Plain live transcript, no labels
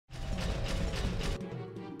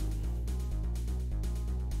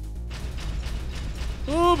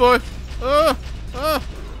Oh boy.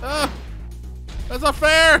 That's not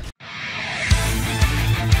fair.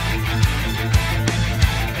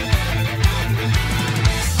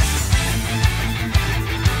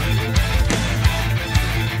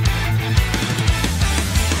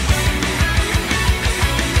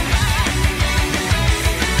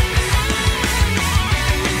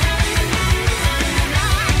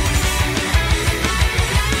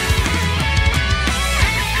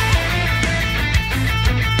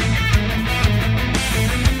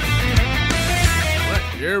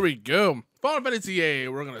 Here we go. Final Fantasy VIII.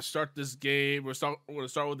 We're gonna start this game. We're gonna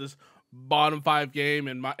start with this bottom 5 game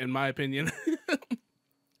in my opinion.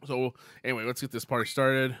 So anyway, let's get this party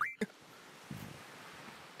started.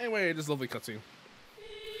 Anyway, this lovely cutscene.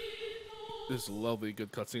 This lovely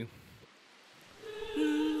good cutscene. I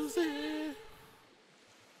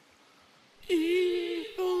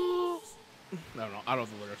don't know. I don't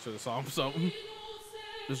know the lyrics to the song, so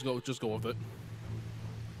just go with it.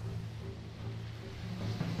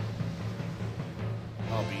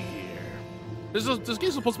 I'll be here. This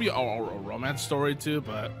game's supposed to be a romance story too,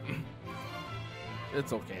 but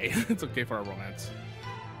it's okay. It's okay for a romance.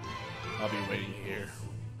 I'll be waiting here.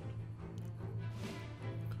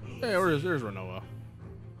 Hey, there's Renoa.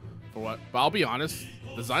 For what? But I'll be honest,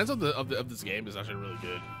 designs of this game is actually really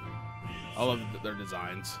good. I love their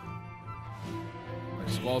designs. Like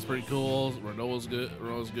Squall's pretty cool. Renoa's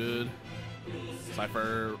good.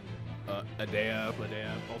 Cypher, Adea,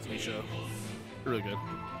 Ultimisha. Really good.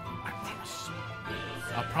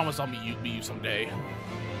 I promise I'll meet you someday. Here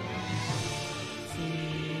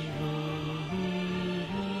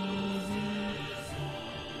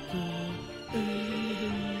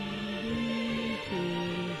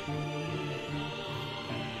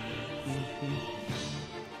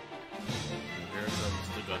comes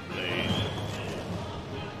the Gunblade.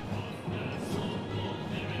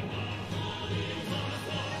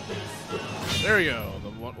 There we go.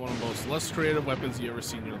 One of the most less creative weapons you ever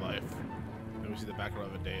seen in your life. And we see the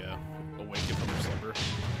background of Adea awakened from her slumber.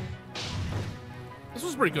 This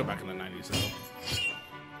was pretty good back in the 90s, though.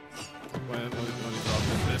 When we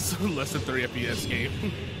dropped this less than 30 FPS game.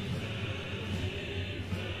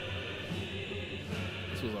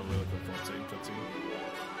 This was a really good cutscene.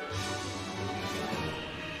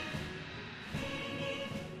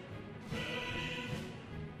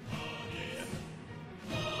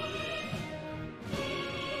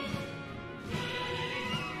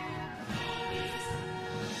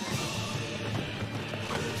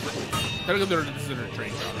 This is their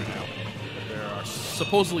training ground right now. They're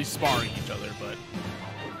supposedly sparring each other, but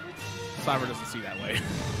Cyber doesn't see that way.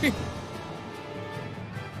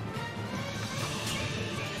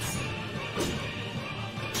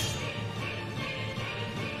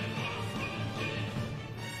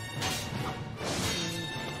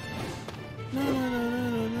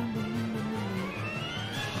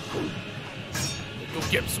 Go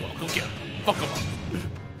get him, Squall. Go get him. Fuck him up.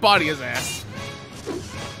 Body his ass.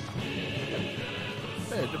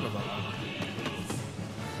 Hey,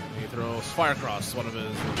 he throws fire across one of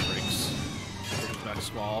his breaks. Brings back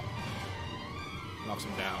Squall. Knocks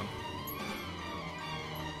him down.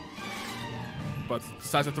 But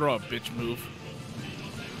decides to throw a bitch move.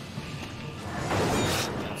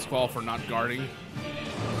 Squall for not guarding.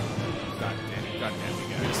 God damn you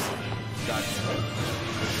guys. God damn it.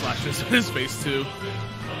 Flashes in his face too.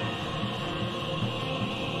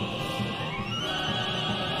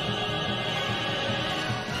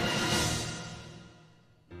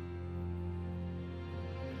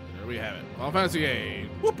 We have it. Final Fantasy VIII.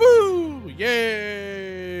 Whoopoo!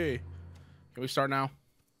 Yay! Can we start now?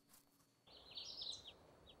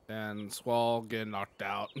 And Squall getting knocked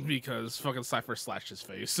out because fucking Cypher slashed his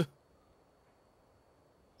face.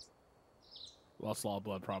 Lost a lot of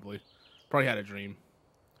blood, probably. Probably had a dream.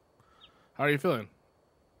 How are you feeling?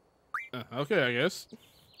 Okay, I guess.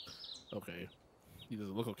 Okay. He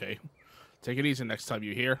doesn't look okay. Take it easy next time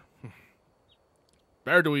you hear.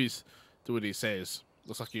 Better do what he says.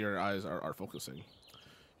 Looks like your eyes are focusing.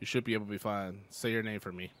 You should be able to be fine. Say your name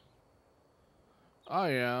for me. I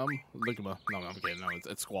am Ligma. No, I'm kidding. No,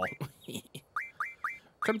 it's Squall.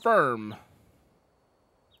 Confirm.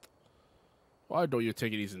 Why don't you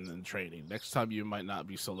take it easy in training? Next time you might not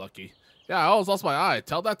be so lucky. Yeah, I almost lost my eye.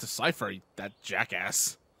 Tell that to Cypher, that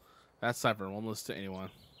jackass. That's Cypher. Won't listen to anyone.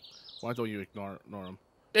 Why don't you ignore him?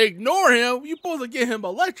 Ignore him? You're supposed to give him a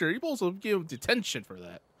lecture. You're supposed to give him detention for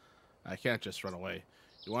that. I can't just run away.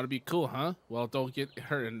 You want to be cool, huh? Well, don't get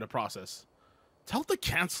hurt in the process. Tell the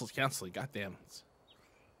canceling. God damn it.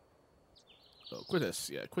 Oh, Quitus.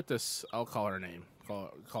 Yeah, Quitus. I'll call her name.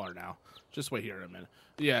 Call her now. Just wait here in a minute.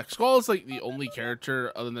 Yeah, Squall is like the only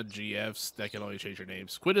character other than GFs that can only change their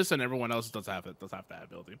names. Quitus and everyone else does have that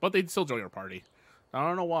ability, but they still join your party. I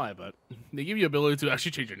don't know why, but they give you ability to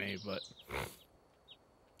actually change your name. But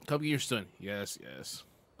come here soon. Yes, yes.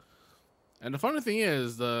 And the funny thing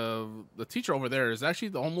is, the teacher over there is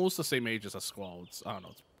actually almost the same age as a Squall. I don't know.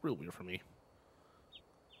 It's real weird for me.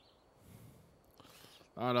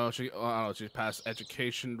 I don't know. She passed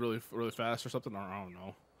education really fast or something. Or I don't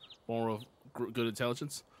know. More of good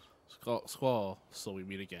intelligence. Squall. So we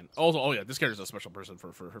meet again. Also, oh yeah, this character's a special person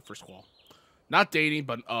for Squall. Not dating,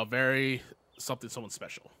 but very someone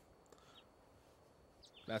special.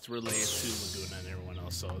 That's related to Laguna and everyone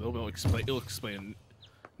else. So it'll explain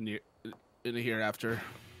in the hereafter.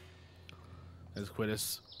 As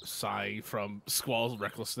Quitus sighing from Squall's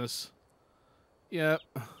recklessness. Yep.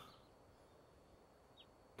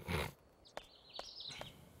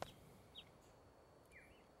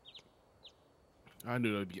 I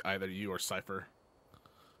knew it would be either you or Cypher.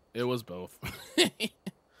 It was both. I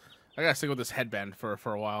gotta stick with this headband for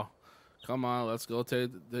a while. Come on, let's go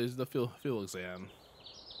take the field exam.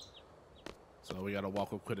 So we gotta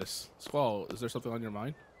walk with Quitus. Squall, is there something on your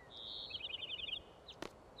mind?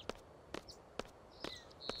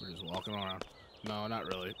 We're just walking around. No, not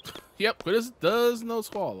really. Yep, Quitus does know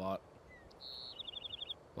Squall a lot.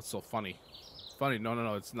 What's so funny? Funny?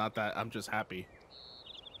 No, it's not that. I'm just happy.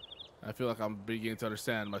 I feel like I'm beginning to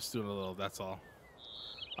understand my student a little, that's all.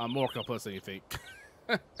 I'm more complex than you think.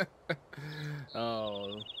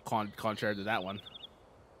 Oh, contrary to that one.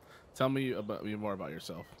 Tell me more about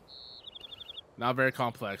yourself. Not very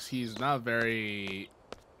complex. He's not very...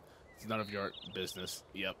 It's none of your business.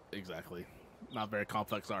 Yep, exactly. Not very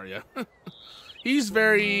complex, are you? He's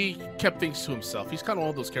very... kept things to himself. He's kind of one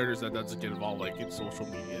of those characters that doesn't get involved like in social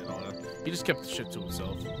media and all that. He just kept the shit to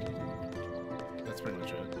himself. That's pretty much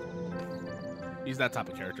it. He's that type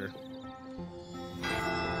of character.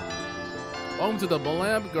 Welcome to the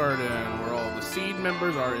Lamp Garden, where all the seed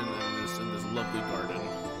members are in this lovely garden.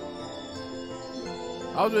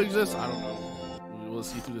 How do it exist? I don't know. We'll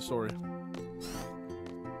see through the story.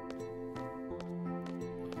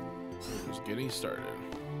 We're just getting started.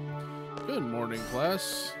 Good morning,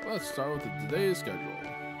 class. Let's start with today's schedule.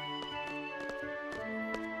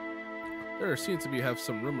 There seem to have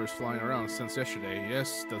some rumors flying around since yesterday.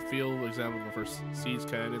 Yes, the field exam of the first seeds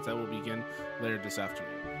candidates that will begin later this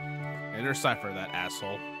afternoon. And there's Cypher, that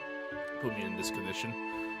asshole. Put me in this condition.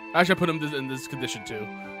 Actually, I put him in this condition too.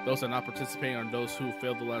 Those that are not participating and those who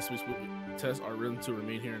failed the last week's test are written to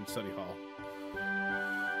remain here in study hall.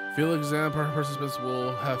 Field exam participants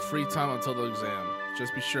will have free time until the exam.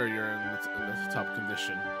 Just be sure you're in the top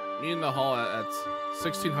condition. Meet in the hall at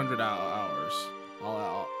 1600 hours.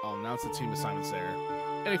 I'll announce the team assignments there.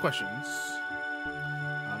 Any questions?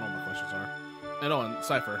 I don't know what my questions are. And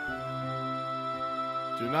Cypher.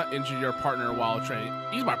 Do not injure your partner while training.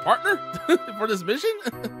 He's my partner? For this mission?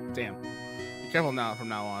 Damn. Be careful now from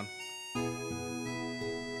now on.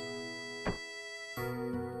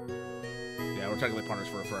 Yeah, we're technically partners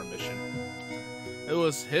for our mission. It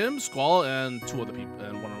was him, Squall, and two other people,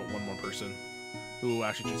 and one more person who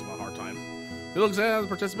actually gives him a hard time. Field exam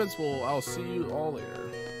participants I'll see you all later.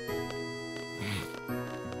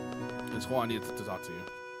 And Squall, I need to talk to you.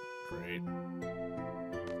 Great.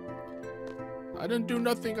 I didn't do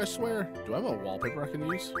nothing, I swear. Do I have a wallpaper I can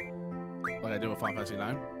use? Like I did with Final Fantasy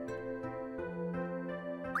IX?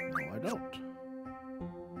 No, I don't.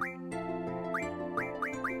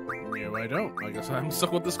 No, I don't. I guess I'm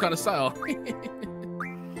stuck with this kind of style.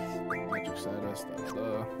 Magic status,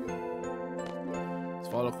 Let's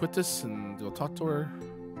follow Quitus and go talk to her.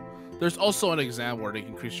 There's also an exam where they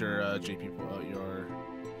can increase your JP,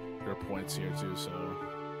 your points here too, so...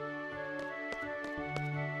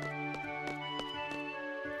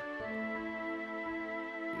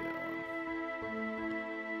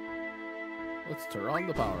 Let's turn on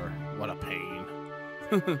the power. What a pain.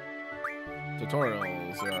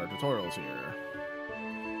 Tutorials. There are tutorials here.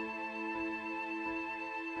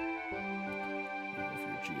 Go for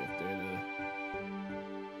your GF data.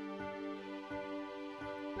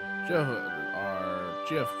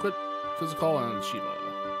 GF quit physical and Shiva.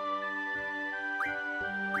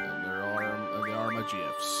 And they are my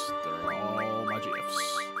GFs. They're all my GFs.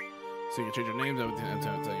 So you can change your names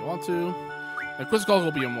anytime you want to. And quiz calls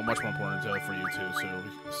will be much more important for you too, so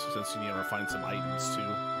since you need to find some items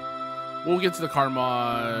too. We'll get to the car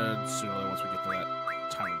mod sooner once we get to that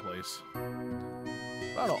time and place.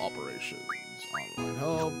 Battle operations, online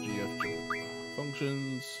help, GF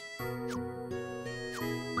functions,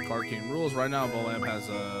 card game rules. Right now, Bolamp has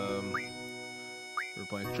We're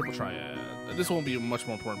playing Triple Triad. This won't be much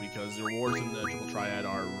more important because the rewards in the Triple Triad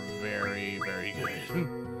are very, very good.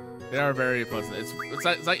 They are very pleasant.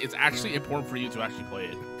 It's actually important for you to actually play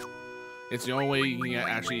it. It's the only way you can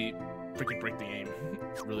actually freaking break the game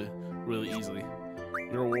really, really easily.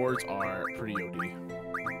 Your rewards are pretty OD.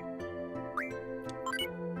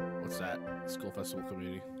 What's that? School Festival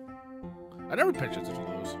Community. I never paid attention to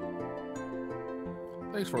those.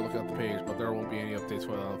 Thanks for looking at the page, but there won't be any updates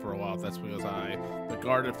for a while. That's because the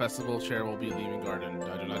Garden Festival chair will be leaving Garden.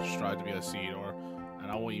 I do not strive to be a seed,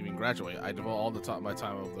 and I won't even graduate. I devote all my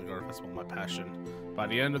time of the Garden Festival, my passion. By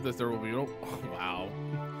the end of this, there will be no... wow.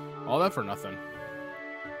 All that for nothing.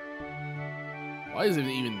 Why is it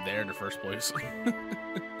even there in the first place?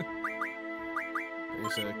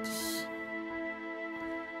 Basics.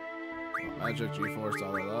 Magic, G-Force,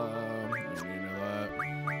 da da da. You know that.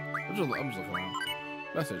 I'm just looking around.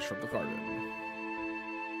 Message from the garden.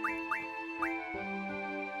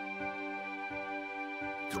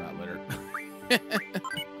 Do not litter.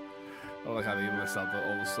 I like how they even list out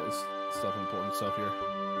all the stuff, important stuff here.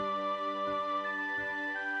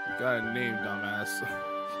 You got a name, dumbass.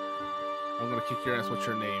 I'm gonna kick your ass. What's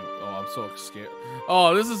your name? Oh, I'm so scared.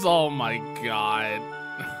 Oh, this is, oh my god.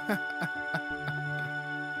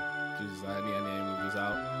 Jesus, I need to move this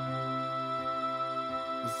out.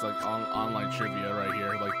 This is like online trivia right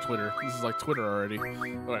here, like Twitter. This is like Twitter already.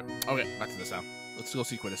 Alright, okay, back to this now. Let's go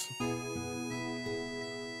see Quidditch.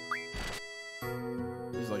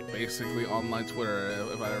 This is like basically online Twitter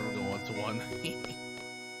if I ever go one-to-one.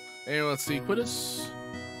 Anyway, let's see Quidditch.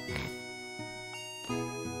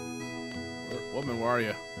 Woman, where are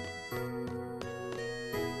you?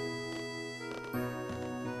 There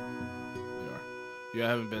you are. You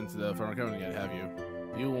haven't been to the Farmer County yet, have you?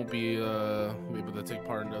 You won't be able to take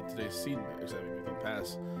part in today's seed exam if you don't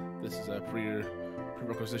pass. This is a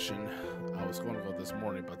prerequisition. I was going to go this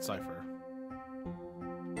morning, but Cypher.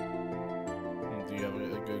 Do you have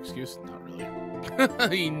a good excuse? Not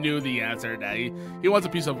really. He knew the answer. That he wants a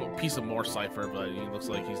piece of more Cypher, but he looks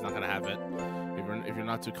like he's not gonna have it. If you're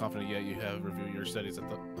not too confident yet, you have reviewed your studies at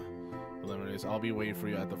the preliminaries. I'll be waiting for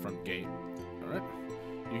you at the front gate. All right.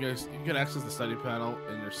 You can access the study panel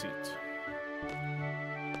in your seat.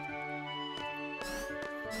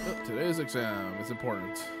 Oh, today's exam is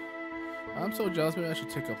important. I'm so jealous. Maybe I should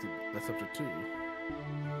take up that subject too.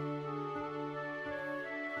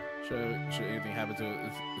 Should anything happen to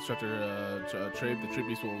Instructor Trabe, the Tree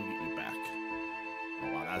Beast will get you back.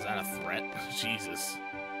 Oh wow, is that a threat? Jesus.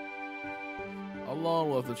 Along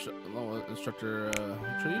with Instructor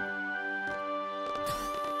Trabe.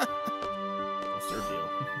 What's their deal?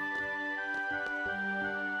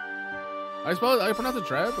 I suppose I pronounce it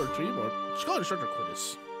Trabe or Trabe or just call it Instructor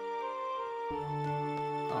Quidditch. I don't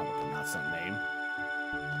know how to pronounce that name.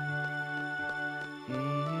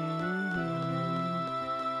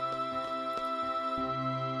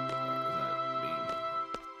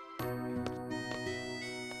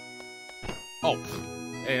 Oh,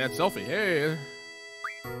 hey, that's Selfie. Hey.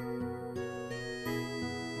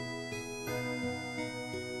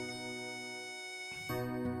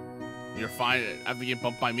 You're fine after you get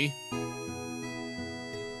bumped by me?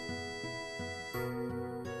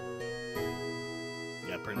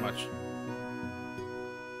 Yeah, pretty much.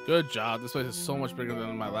 Good job. This place is so much bigger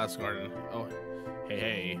than my last garden. Oh,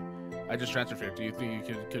 hey. I just transferred here. Do you think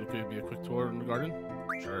you could give me a quick tour in the garden?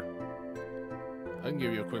 Sure. I can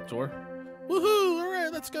give you a quick tour. Woohoo! All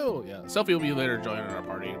right, let's go. Yeah, Selfie will be later joining our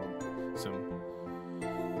party soon.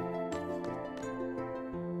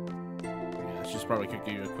 Yeah, she's probably could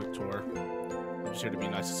give you a quick tour. I'm just here to be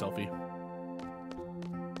nice to Selfie.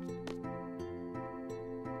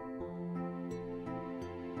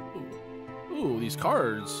 Ooh, these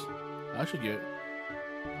cards. I should get.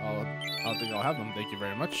 I think I'll have them. Thank you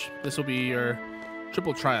very much. This will be your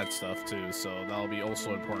triple triad stuff too, so that'll be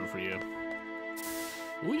also important for you.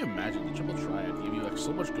 Will you imagine the triple triad give you like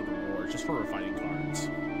so much good rewards just for refining cards?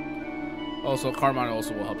 Also, Carmine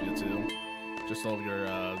also will help you too. Just all of your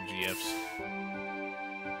GFs.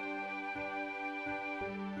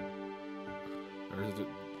 There's the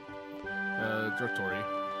directory.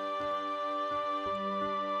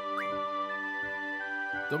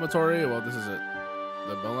 Dormitory. Well, this is it.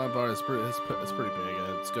 The Bellland bar is pretty big.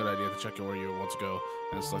 It's a good idea to check where you want to go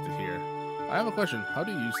and select it here. I have a question. How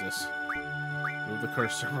do you use this? Move the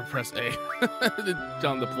cursor or press A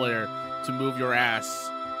on the player to move your ass.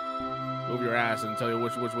 Move your ass and tell you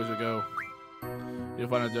which way to go. You'll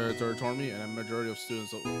find a dormitory and a majority of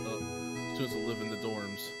students will live in the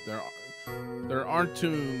dorms. There aren't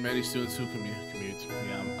too many students who commute.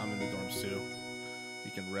 Yeah, I'm in the dorms too.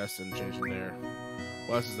 You can rest and change in there.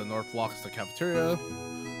 West is the north block, is the cafeteria.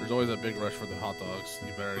 There's always a big rush for the hot dogs.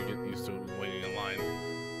 You better get used to waiting in line.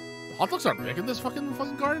 The hot dogs are big in this fucking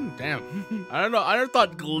garden? Damn. I don't know. I never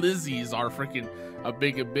thought glizzies are freaking a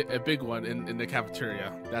big one in the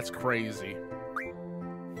cafeteria. That's crazy.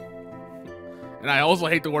 And I also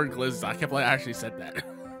hate the word glizzies. I can't believe I actually said that.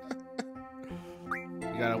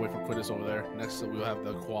 You gotta wait for Quidditch over there. Next, we'll have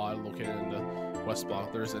the quad located in the west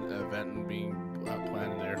block. There's an event being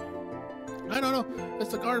planned in there. I don't know.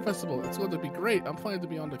 It's the garden festival. It's going to be great. I'm planning to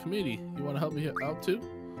be on the committee. You want to help me out too?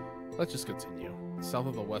 Let's just continue. South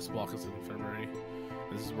of the west block is the infirmary.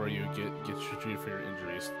 This is where you get treated for your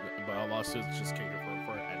injuries. But a lot of students just came here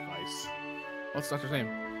for advice. What's the doctor's name?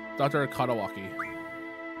 Dr. Katawaki.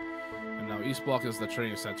 And now East Block is the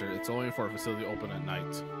training center. It's only for a facility open at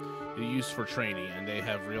night. It's used for training, and they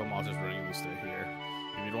have real monsters running loose here.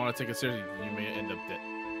 If you don't want to take it seriously, you may end up dead.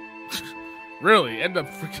 Really? End up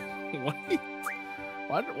freaking...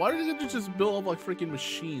 What? Why did you just build up like freaking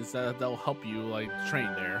machines that'll help you like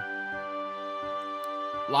train there?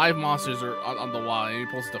 Live monsters are on the wild, and you're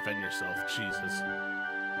supposed to defend yourself. Jesus.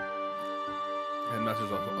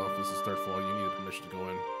 Headmaster's office is third floor. You need permission to go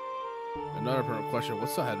in. Another question: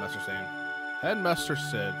 what's the headmaster's name? Headmaster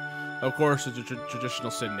Sid. Of course, it's a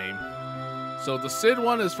traditional Sid name. So the Sid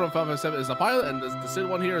one is from Final Fantasy VII, is the pilot, and the Sid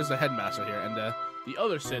one here is the headmaster here, and the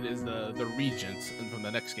other Sid is the regent from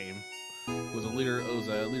the next game. It was a leader. It was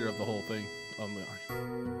a leader of the whole thing.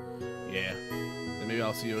 Yeah. Then maybe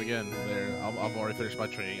I'll see you again there. I've already finished my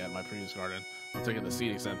training at my previous garden. I'm taking the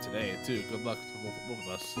seed exam today too. Good luck to both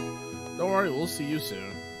of us. Don't worry, we'll see you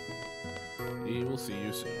soon. We will see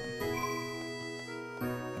you soon.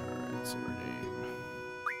 Alright, see our game.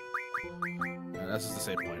 And that's just the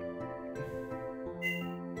save point.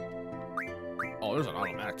 Oh, there's an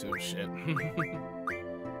automatic too. Shit.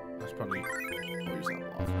 That's probably. I'll use that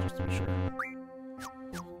block just to be sure.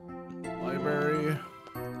 Library.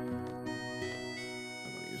 I'm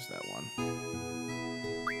gonna use that one.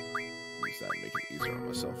 Use that and make it easier on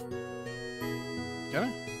myself. Can I?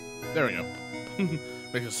 There we go.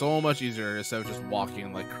 Makes it so much easier instead of just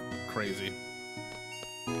walking like crazy.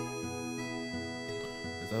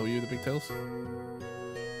 Is that who you, the Pigtails?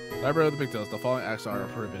 Library of the Pigtails. The following acts are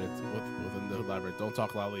prohibited within the library. Don't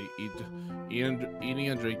talk loudly, eating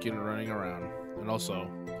and drinking and running around. And also,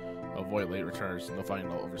 avoid late returns. No finding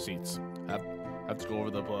no over seats. Have to go over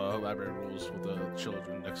the library rules with the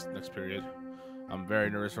children next period. I'm very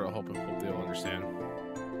nervous for. I hope they'll understand.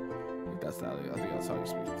 I think that's that. I think that's how you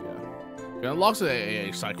speak. Yeah. It unlocks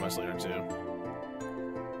a side quest later too.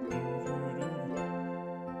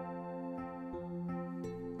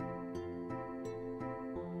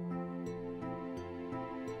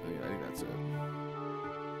 I think that's it.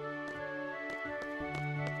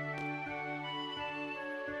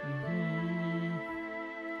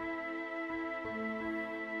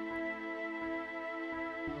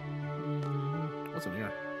 What's in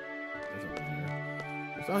here? There's nothing here.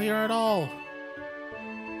 It's not here at all.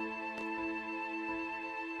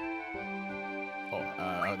 Oh,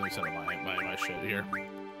 let me set up my shit here.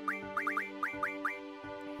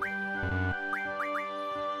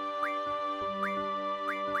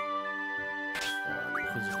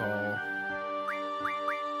 Who's it called?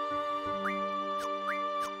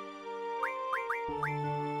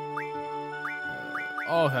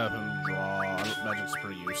 I'll have him draw. Magic's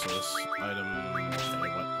pretty useless. Item. Okay,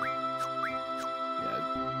 what?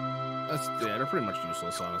 Yeah, they're pretty much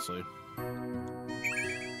useless, honestly.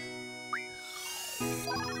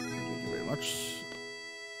 Thank you very much.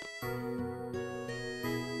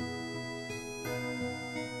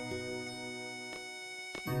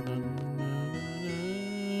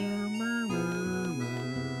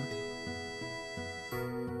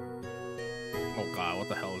 Oh god, what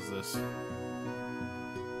the hell is this?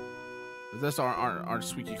 If this aren't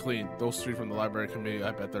squeaky clean, those three from the library committee,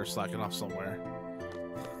 I bet they're slacking off somewhere.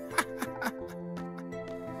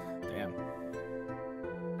 Damn.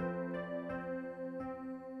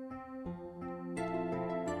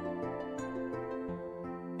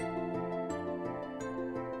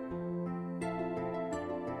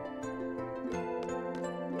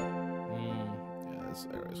 Yeah, this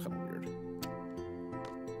area is kind of weird.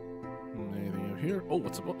 Anything up here? Oh,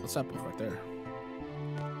 what's that book right there?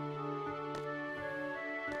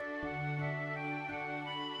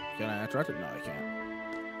 Can I interact it? No, I can't.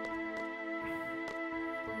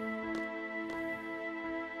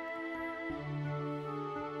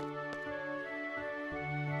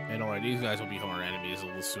 And don't worry, these guys will become our enemies a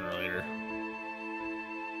little sooner or later.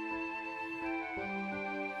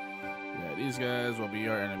 Yeah, these guys will be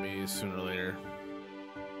our enemies sooner or later.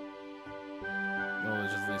 No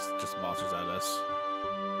damage at least just monsters at us.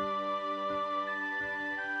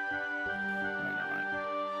 Alright, never mind.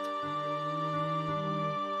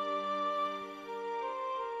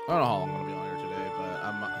 I don't know how long I'm gonna be on here today, but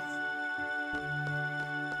I'm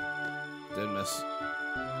did miss.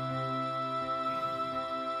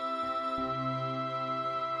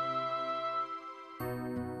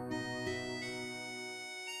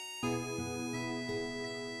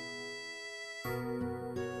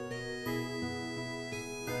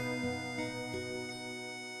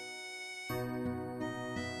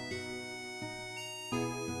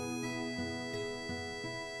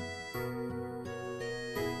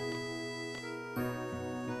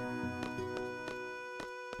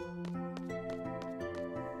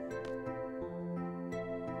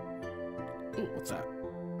 Ooh, what's that?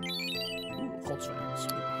 Ooh, Colts fans.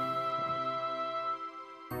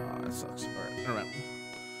 Oh, that sucks. Alright, alright.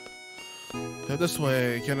 Head this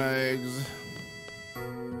way, can I...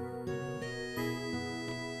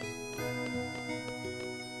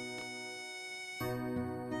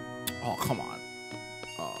 Oh, come on.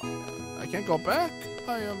 Oh, I can't go back?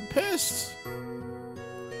 I am pissed.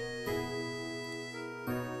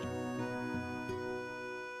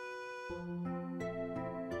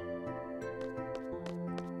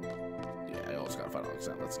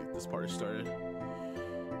 Let's get this party started.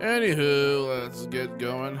 Anywho, let's get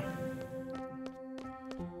going.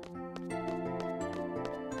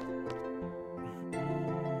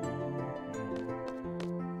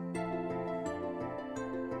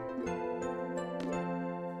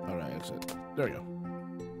 Alright, exit. There we go.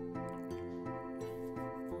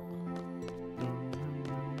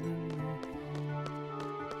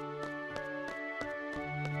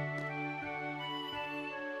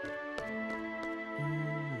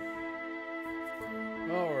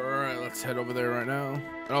 Let's head over there right now.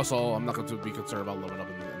 And also, I'm not going to be concerned about leveling up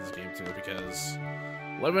in this game too, because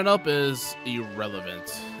leveling up is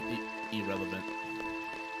irrelevant. Irrelevant.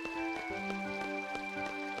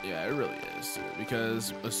 Yeah, it really is too,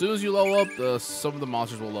 because as soon as you level up, some of the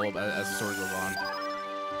monsters will level up as the story goes on.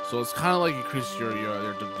 So it's kind of like increases your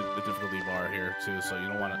difficulty bar here too. So you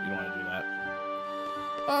don't want to do that.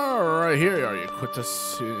 All right, here you are. You equipped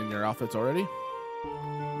us in your outfits already.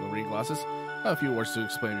 The read glasses. I have a few words to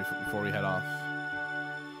explain before we head off.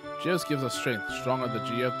 GF gives us strength. The stronger the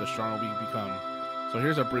GF, the stronger we become. So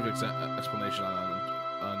here's a brief explanation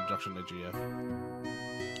on junction to GF,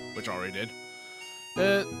 which I already did.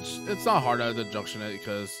 It's not hard to junction it,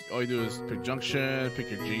 because all you do is pick junction,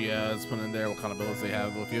 pick your GFs, put in there what kind of abilities they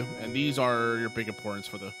have with you, and these are your big importance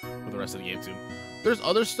for the rest of the game too. There's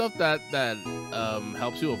other stuff that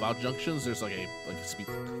helps you without junctions. There's like a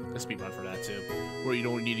speed run for that too, where you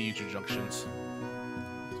don't need to use your junctions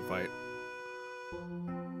to fight.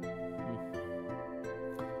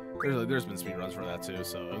 There's been speed runs for that too,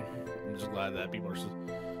 so I'm just glad that people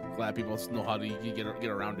know how to get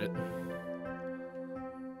around it.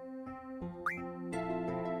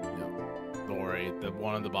 Don't worry, the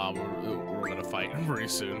one on the bottom we're gonna fight pretty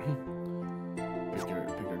soon. Pick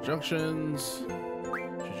your junctions.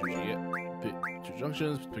 Pick your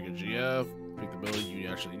junctions. Pick your GF. Pick the ability you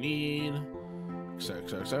actually need.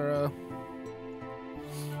 Etc. Etc.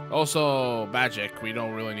 Also, magic. We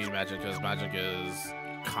don't really need magic because magic is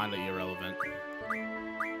kind of irrelevant.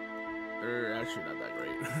 They're actually not that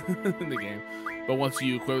great in the game. But once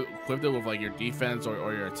you equip them with like your defense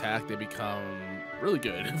or your attack, they become really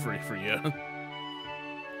good for you.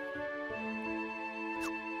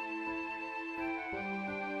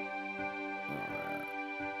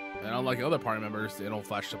 And unlike other party members, they don't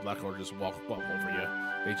flash the black or just walk over you.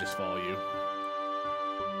 They just follow you.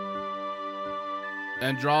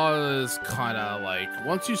 And draw is kind of like,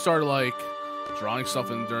 once you start like drawing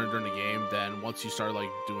stuff in during the game, then once you start like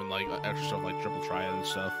doing like extra stuff like triple triad and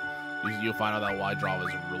stuff, you'll find out that wide draw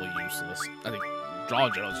is really useless. I think draw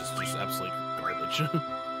in general is just absolute garbage.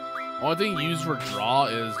 Only thing used for draw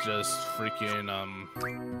is just freaking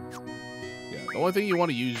yeah. The only thing you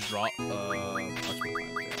want to use draw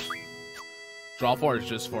for is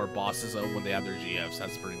just for bosses when they have their GFs.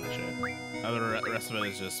 That's pretty much it. The rest of it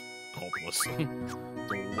is just hopeless. It's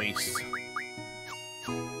a waste.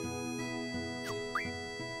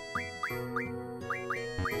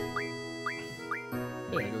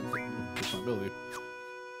 Yeah, good ability.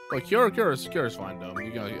 But cure is fine though.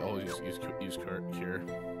 You can always use cure.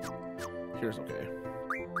 Cure's okay.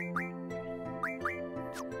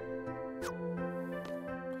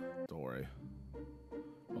 Don't worry.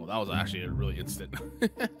 Oh, that was actually a really instant.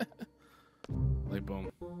 Like boom.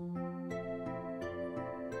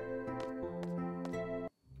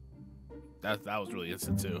 That was really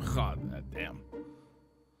instant too. God, damn.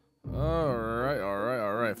 All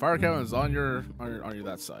right. Fire cannon's on your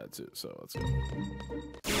that side too. So let's go.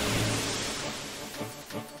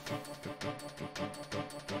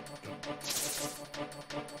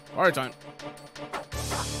 All right, time.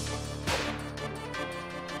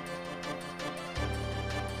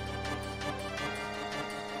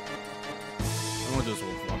 I want to do this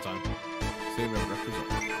one time. Save every result.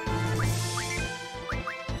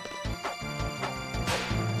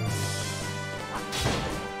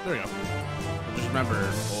 There we go. Just remember,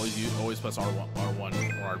 always press R1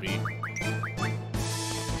 or RB.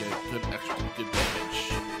 Get good extra good damage.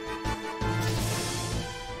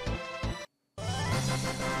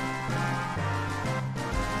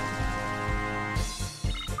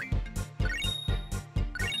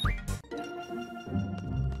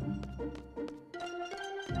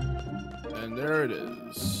 And there it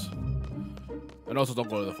is. And also don't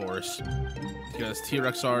go to the forest, because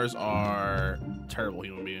T-Rexars are terrible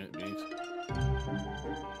human beings.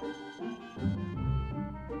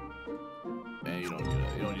 And you don't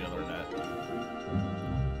need to learn that.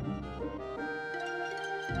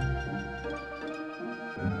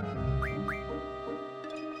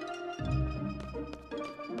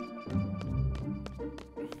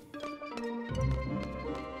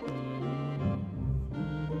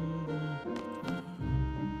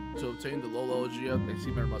 To obtain the low GF, the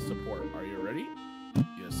team member must support. Are you ready?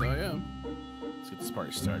 Yes, I am. Let's get this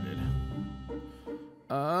party started.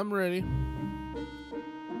 I'm ready.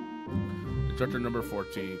 Instructor number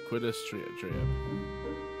 14, Quidditch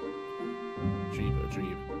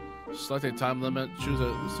Dreeb. Select a time limit. Choose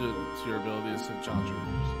a suit to your abilities and challenge your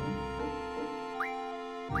moves.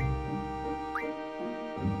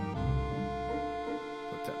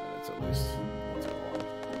 For 10 minutes at least. Won't take long.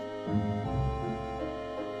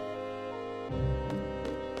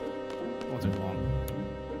 Won't take long.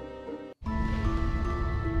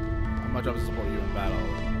 My job is to support you in battle.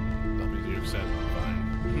 That means you accept. Fine.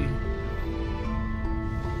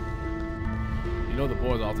 You know the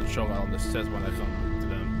boys often choke out on this test when I come to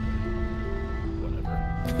them.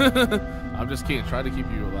 Whatever. I'm just kidding. Try to keep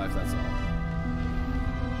you relaxed. That's all.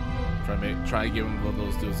 Try to give them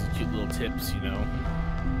those cute little tips, you know.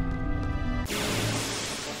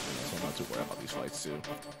 So I'm not too worried about these fights too.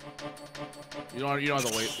 You don't have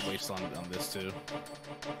to waste on this too.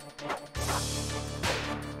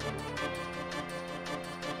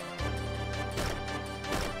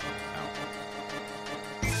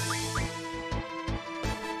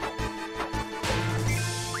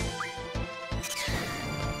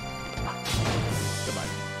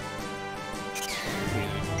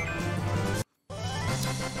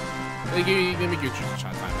 They make you choose a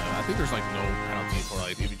time limit. I think there's like no penalty for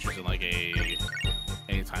like if you choosing like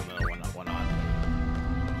any time limit one on.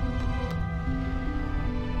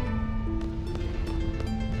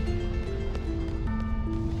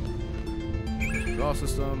 Draw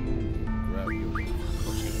system. Grab you.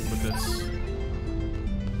 Put this.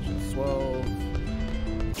 12.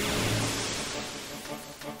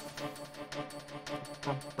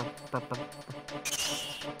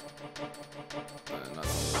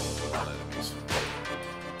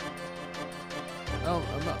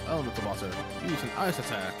 Elemental monster. Use an ice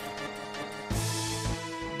attack.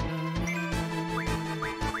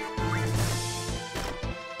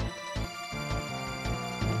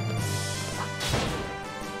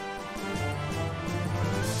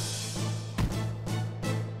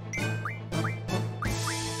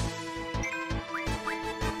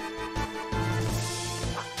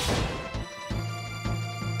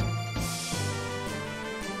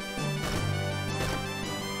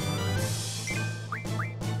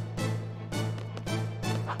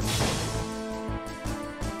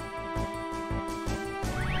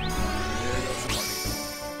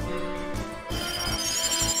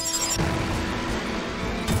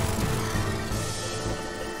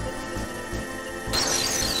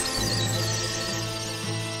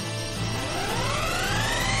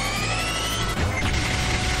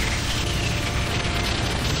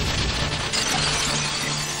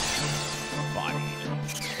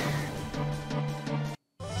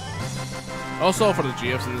 Also, for the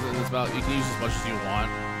GFs in this battle, you can use as much as you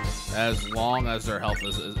want, as long as their health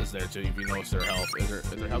is there too. If you notice their health,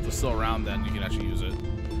 if their health is still around, then you can actually use it.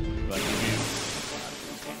 But if you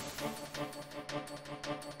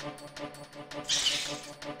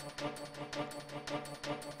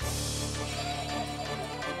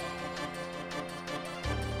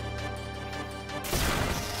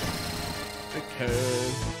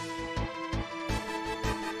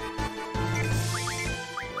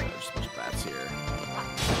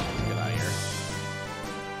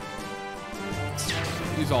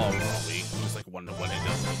one hit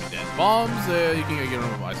will be dead. Bombs, you can get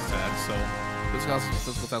rid of ice attacks, so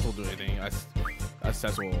physical attacks will do anything. Ice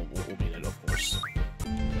attacks will be it, of course.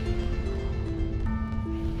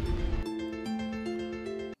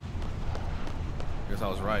 I guess I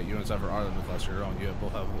was right. You and Cypher are the class you're wrong. You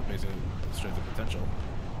both have amazing strength and potential.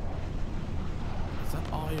 Is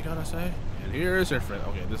that all you gotta say? And here is your friend.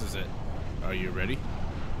 Okay, this is it. Are you ready?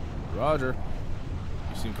 Roger.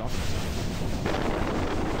 You seem confident.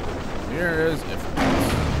 Here is it.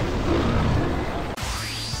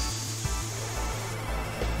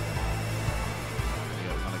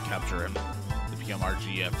 I'm gonna capture him to become our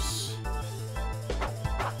GFs.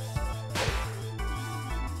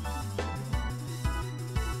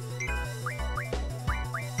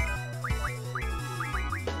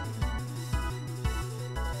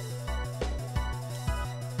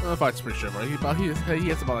 The fight's pretty sure, but he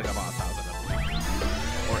hits about like 1,000, I believe.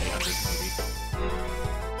 Or 800 maybe.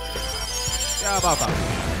 Yeah, about 1,000.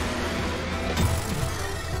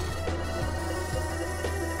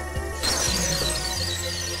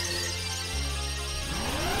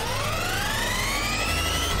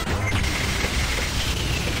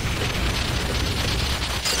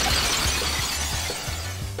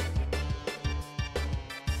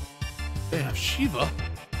 They have Shiva?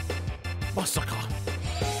 Masaka.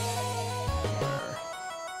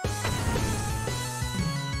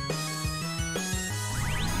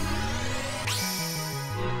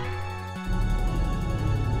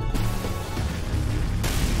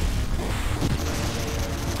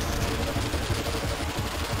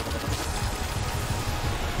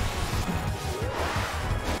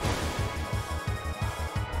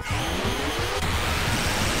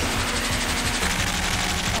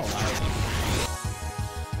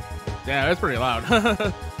 Yeah, that's pretty loud. Lower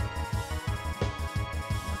down.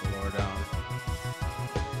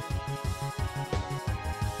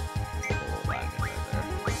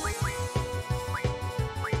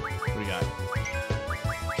 What do we got?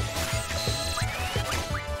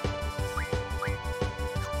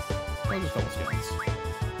 Oh, just a couple skins.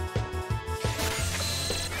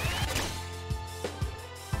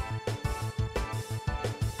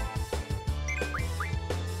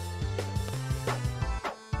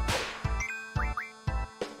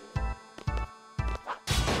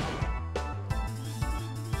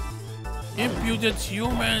 Impudent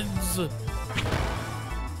humans! Ow.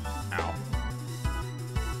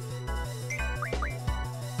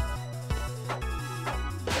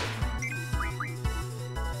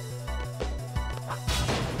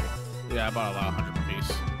 Yeah, I bought a lot, 100 per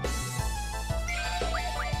piece.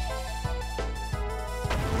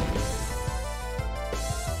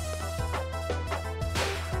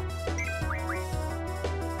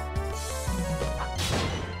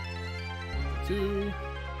 Two.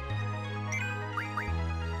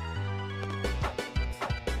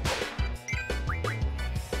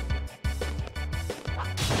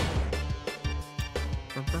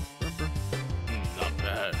 Not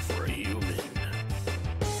bad for a human.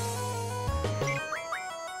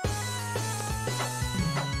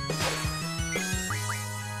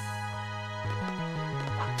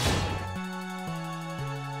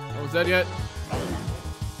 Oh, is that yet?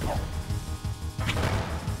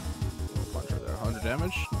 Puncher there, 100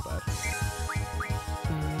 damage. Not bad.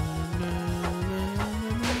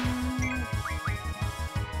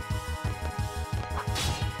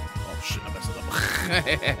 Oh shit, I messed it up.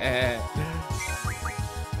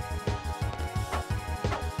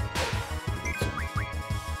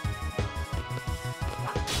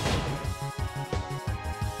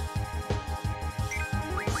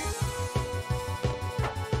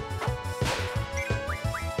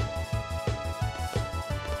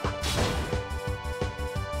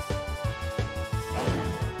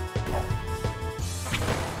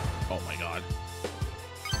 Oh my god.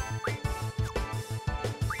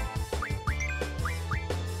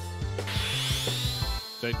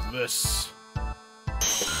 Take this.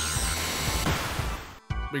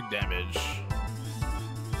 Big damage.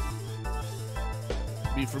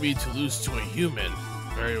 For me to lose to a human.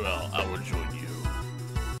 Very well, I will join you.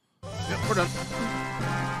 Yep, we're done. 2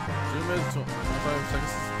 minutes, 25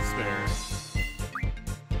 seconds to spare.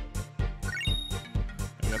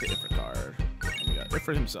 And we got the Ifrit card. And we got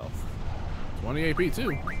Ifrit himself. 20 AP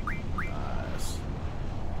too. Nice.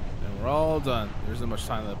 And we're all done. There isn't much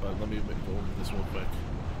time left, but let me go over this real quick.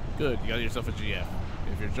 Good, you got yourself a GF.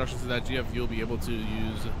 If you're instructions to that GF, you'll be able to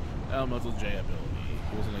use Elemental J ability.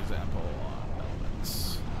 Here's an example on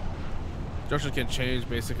elements. Instruction can change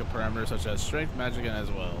basic parameters such as strength, magic, and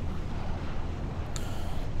as well.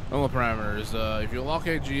 Normal parameters. If you lock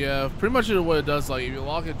a GF, pretty much what it does, like if you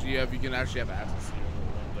lock a GF, you can actually have access to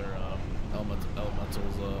your older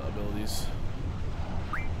elementals abilities.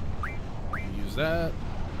 You use that.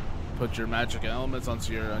 Put your magic elements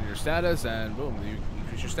onto your status, and boom, you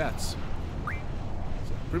increase your stats. So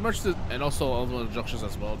pretty much, and also elemental injunctions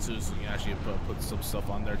as well too. So you can actually put some stuff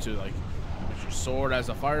on there too, like you put your sword as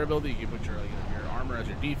a fire ability. You can put your armor as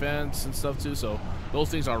your defense and stuff too. So those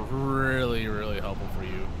things are really helpful for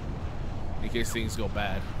you in case things go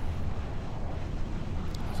bad.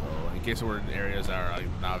 So in case we're in areas that are like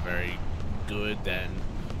not very good, that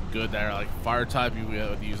are like fire type, we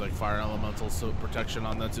have to use like fire elemental protection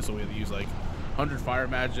on that too. So we have to use like 100 fire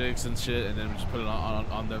magics and shit, and then we just put it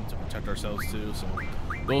on them to protect ourselves too. So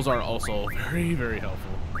those are also very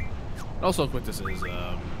helpful. And also Quintus is HP right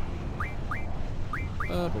now.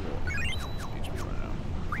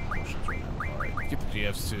 Potions right now. Alright, get the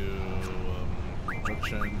GFs to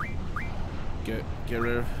junction. Get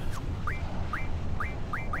rid of.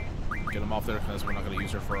 Get them off there because we're not going to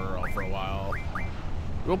use her for a while.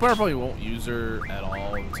 We'll probably won't use her at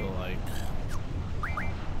all until like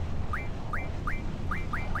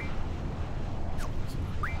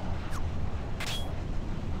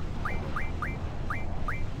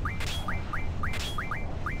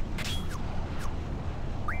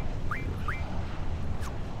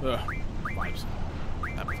vibes.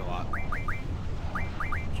 Happens a lot.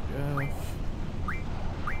 GF.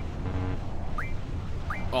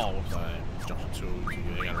 Oh, whoops, junction 2,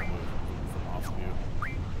 I gotta remove from off of you.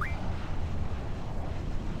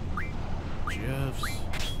 GFs.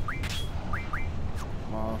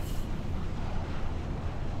 Come off.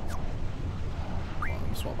 Well,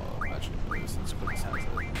 I'm swap all the magic abilities since Quintus has it.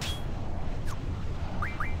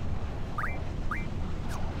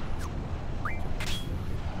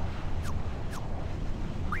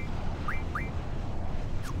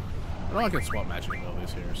 I know I can swap magic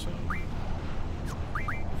abilities here, so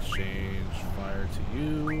exchange fire to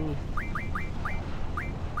you.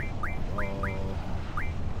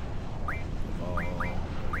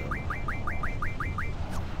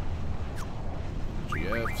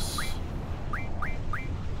 GFs.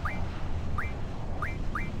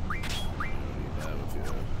 That with you.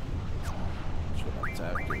 Should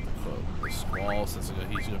attack with the Squall since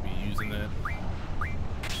he's gonna be using it.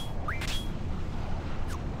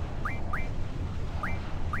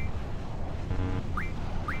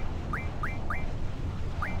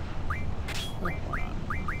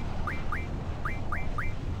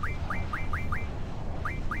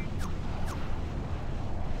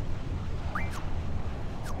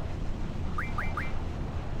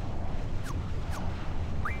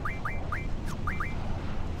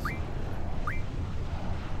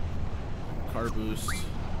 Card boost.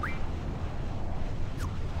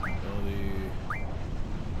 Ability.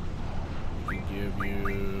 We can give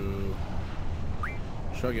you.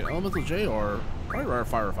 Should I get Elemental J or probably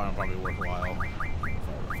Fire Refine will probably work a while.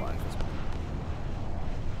 Fire Refine.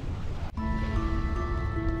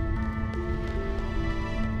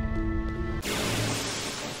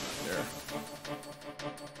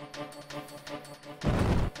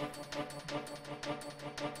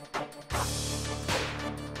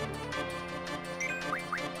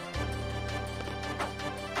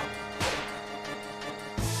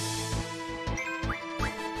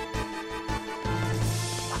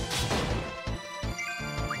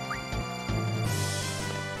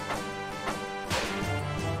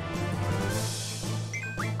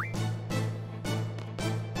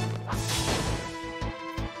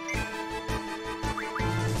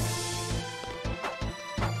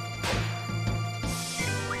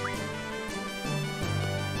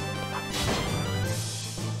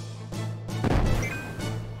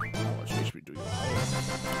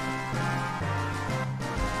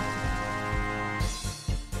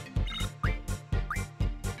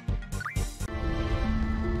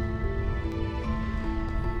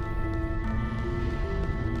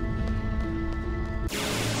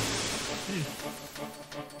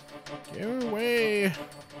 Get away.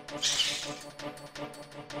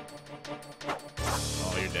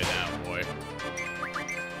 Oh, you're dead now, boy.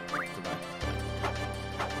 Goodbye.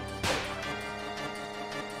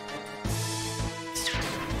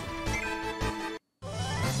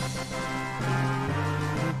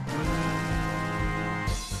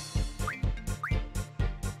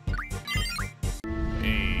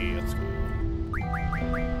 Hey, let's go.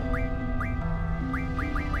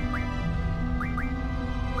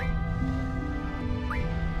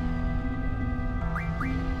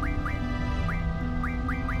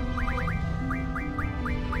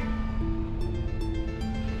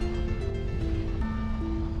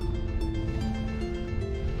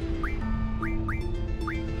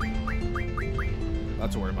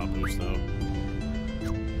 Not to worry about boost though.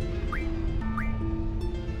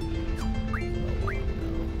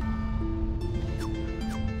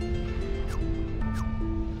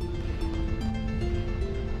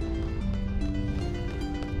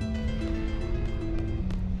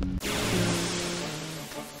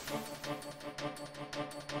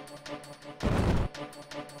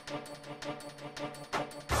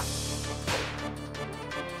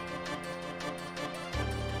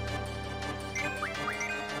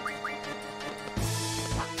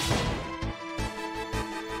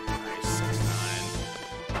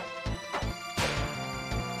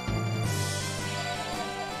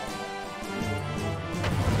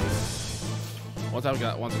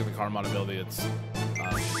 once I get the car mod ability, it's I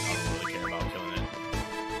don't really care about killing it.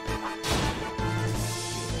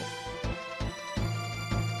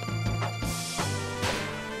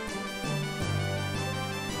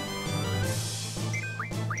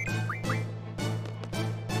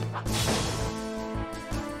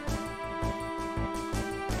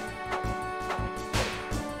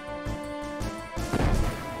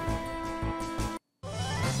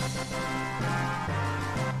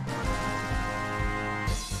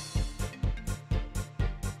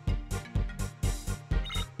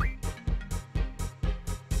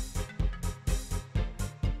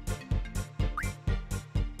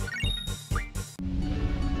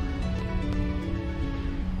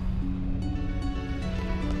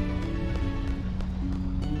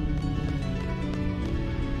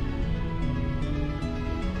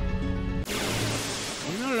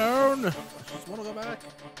 I just want to go back.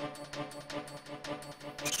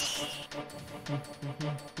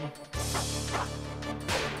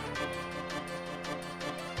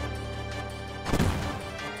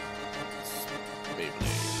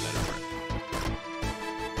 Beyblade, let it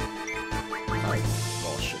rip. Alright,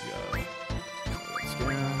 bullshit, guy.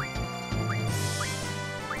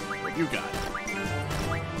 What you got?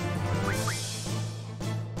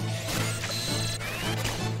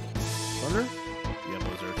 Thunder? Yeah,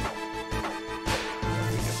 Blizzard.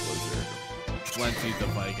 Plenty to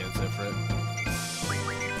fight against Ifrit.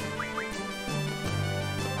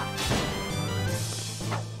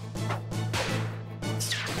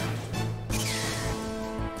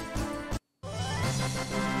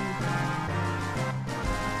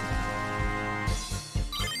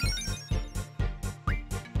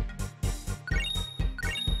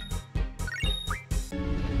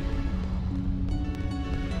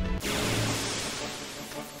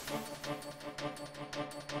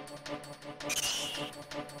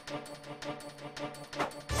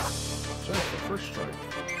 First strike.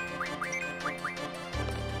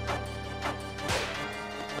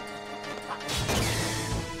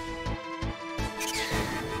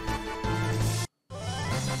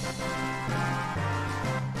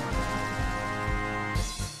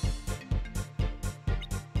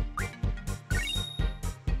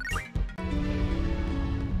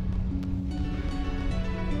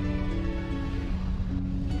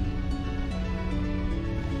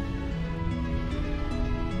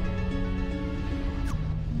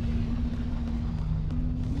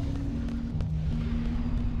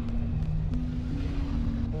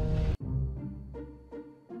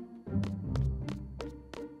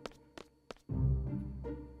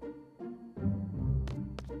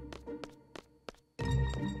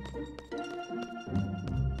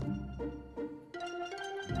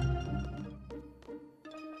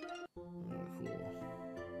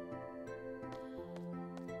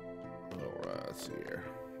 Let's see here.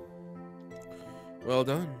 Well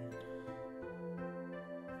done.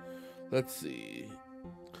 Let's see.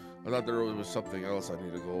 I thought there was something else I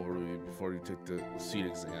need to go over before you take the seat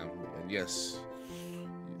exam. And yes,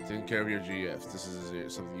 you taking care of your GF. This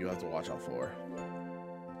is something you have to watch out for.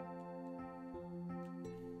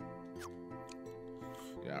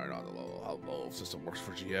 Yeah, I don't know how the low system works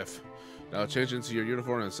for GF. Now change into your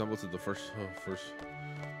uniform and assemble to the first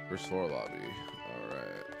floor lobby. All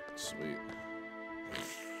right, sweet.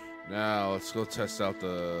 Now let's go test out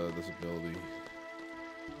this ability.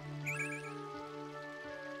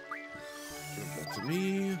 Give that to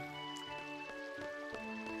me.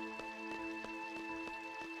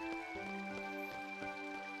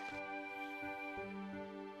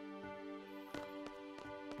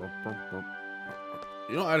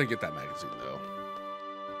 You know, I didn't get that magazine though.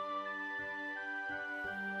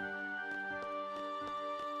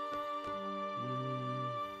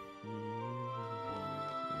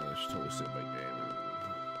 I should totally save my game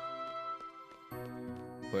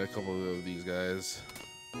and play a couple of these guys.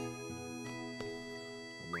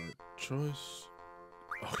 One more choice.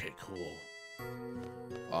 Okay, cool.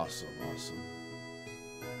 Awesome, awesome.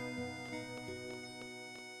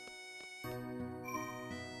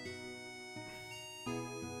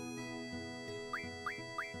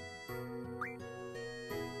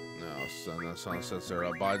 Since there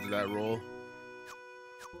abides that rule,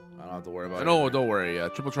 I don't have to worry about it. No, don't worry.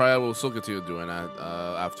 Triple Triad will still continue doing that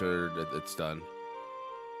after it's done.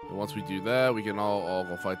 And once we do that, we can all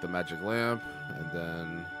go fight the Magic Lamp, and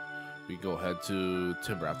then we go head to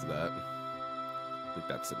Timber after that. I think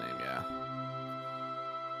that's the name, yeah.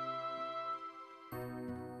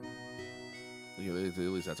 At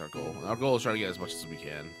least that's our goal. Our goal is try to get as much as we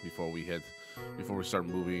can before we start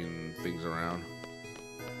moving things around.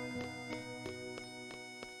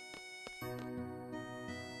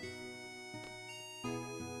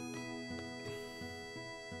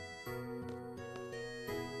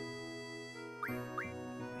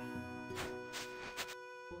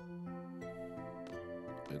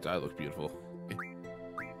 It does look beautiful.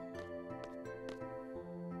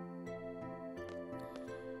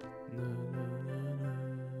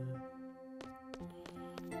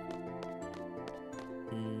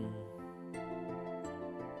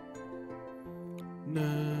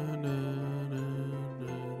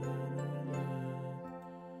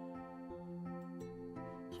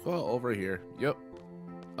 Well, over here. Yep.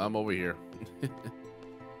 I'm over here.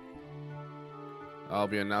 I'll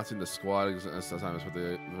be announcing the squad assignments for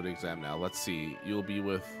the exam now. Let's see. You'll be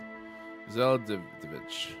with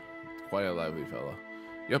Zeldivich. Quite a lively fella.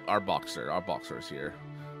 Yep, our boxer. Our boxer is here.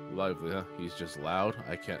 Lively, huh? He's just loud.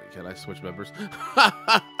 Can I switch members?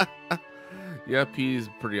 Yep, he's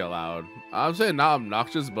pretty loud. I'm saying not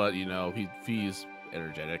obnoxious, but you know, he's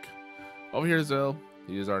energetic. Over here, Zell.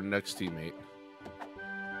 He is our next teammate.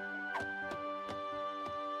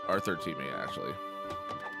 Our third teammate, actually.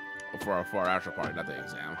 For our actual party, not the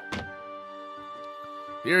exam.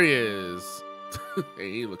 Here he is.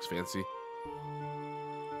 Hey, he looks fancy.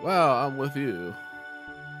 Wow, I'm with you.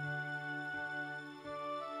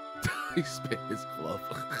 He spit his glove.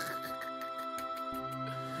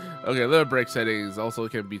 Okay, limit break settings also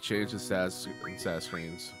can be changed in status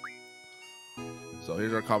screens. So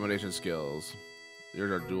here's our combination skills.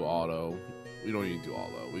 Here's our dual auto. We don't need to do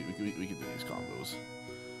auto. We can do these combos.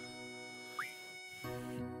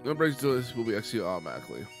 Limit breaks to this will be executed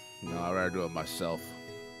automatically. No, I'd rather do it myself.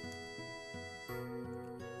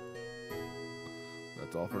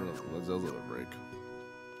 That's all for the limit break.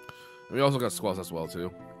 And we also got squalls as well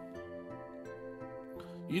too.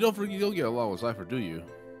 You don't get along with Cypher, do you?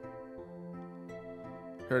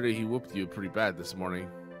 Heard that he whooped you pretty bad this morning.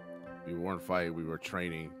 We weren't fighting, we were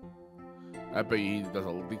training. I bet he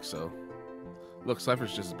doesn't think so. Look,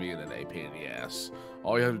 Cypher's just being an A pain in the ass.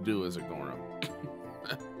 All you have to do is ignore him.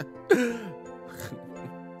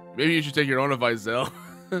 Maybe you should take your own advice, Zell.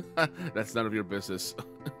 That's none of your business.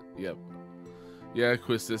 Yep. Yeah,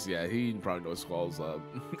 Quistis, yeah, he probably knows Squall's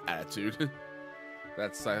attitude.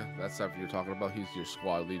 That's Cypher you're talking about. He's your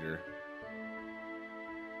squad leader.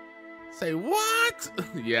 Say what?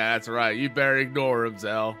 Yeah, that's right. You better ignore him,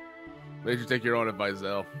 Zell. Maybe you should take your own advice,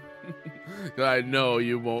 Zell. Cause I know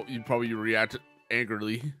you won't. You probably react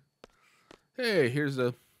angrily. Hey, here's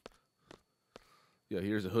the. Yeah,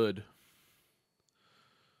 here's the hood.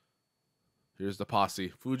 Here's the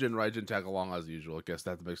posse. Fujin and Raijin tag along as usual. I guess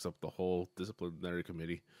that makes up the whole disciplinary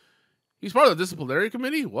committee. He's part of the disciplinary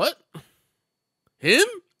committee? What? Him?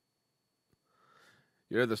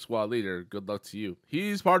 You're the squad leader. Good luck to you.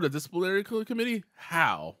 He's part of the disciplinary committee?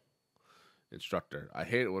 How? Instructor. I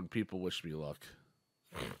hate it when people wish me luck.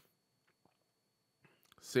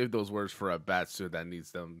 Save those words for a bad student that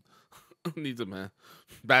needs them. Needs them, man.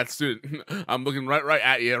 Bad student. I'm looking right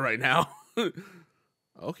at you right now.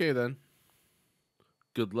 Okay, then.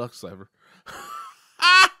 Good luck, Cypher.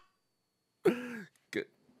 Good.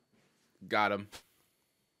 Got him.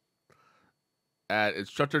 Add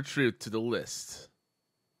instructor truth to the list.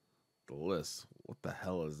 The list? What the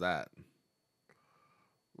hell is that?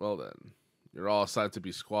 Well then. You're all assigned to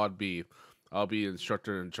be Squad B. I'll be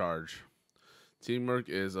instructor in charge. Teamwork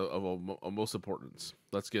is of most importance.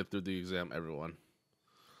 Let's get through the exam, everyone.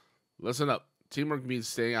 Listen up. Teamwork means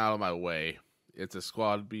staying out of my way. It's a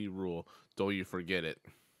Squad B rule. Don't you forget it.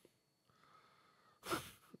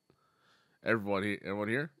 Everyone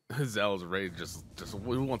here? Zell's rage just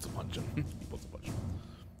who wants to punch him? He wants to punch him.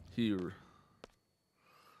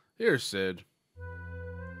 Here, Sid.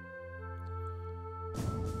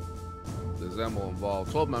 The exam will involve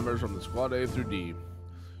 12 members from the Squad A through D.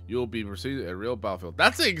 You will be proceeding a real battlefield.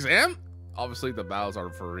 That's the exam? Obviously, the battles are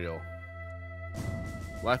for real.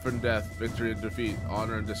 Life and death, victory and defeat,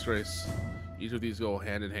 honor and disgrace. Each of these go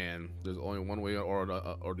hand in hand. There's only one way or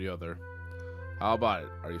the other. How about it?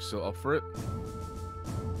 Are you still up for it?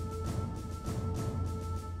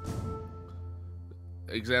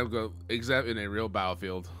 Exam in a real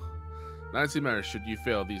battlefield. 19 members. Should you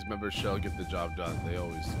fail, these members shall get the job done. They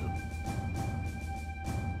always do.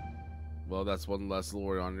 Well, that's one less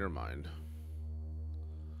worry on your mind.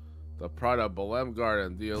 The pride of Belem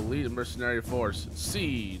Garden, the elite mercenary force,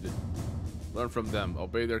 Seed. Learn from them,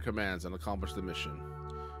 obey their commands, and accomplish the mission.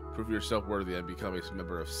 Prove yourself worthy and become a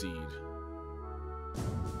member of Seed.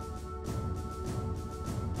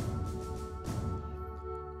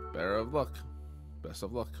 Better of luck. Best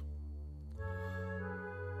of luck.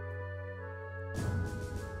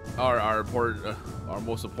 Our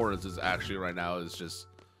most important is actually right now is just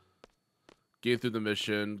get through the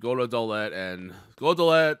mission, go to Dolette,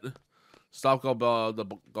 stop the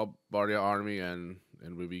Galbadia army, and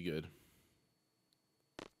we'll be good.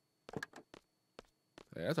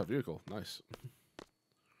 Hey, that's a vehicle. Nice.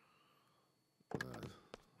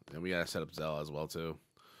 And we gotta set up Zell as well too.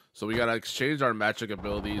 So we gotta exchange our magic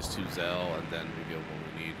abilities to Zell, and then we get what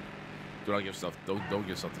we need. Do not give stuff. Don't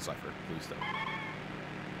give stuff to Cypher, please don't.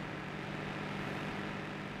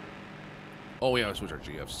 Oh, we gotta switch our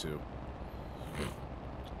GFs too.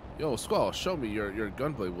 Yo, Squall, show me your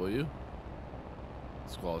gunblade, will you?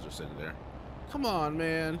 Squall's just sitting there. Come on,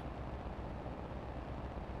 man.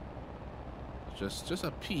 Just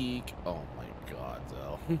a peek. Oh my God,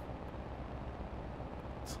 Zell.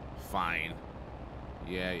 Fine.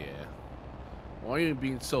 Yeah. Why are you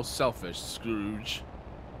being so selfish, Scrooge?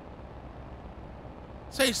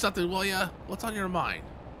 Say something, will ya? What's on your mind?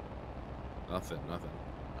 Nothing.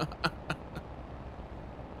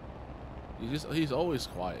 He's always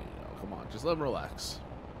quiet, you know. Come on, just let him relax.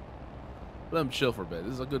 Let him chill for a bit.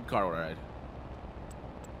 This is a good car ride.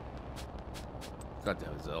 God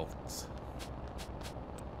damn it, Zell.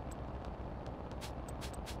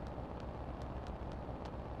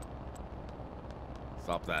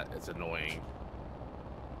 Stop that. It's annoying.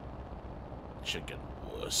 Chicken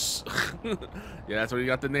wuss. Yeah, that's where you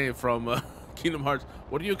got the name from, Kingdom Hearts.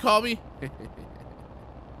 What do you call me?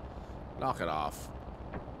 Knock it off.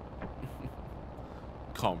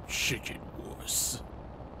 Call him chicken wuss.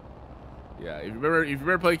 Yeah, if you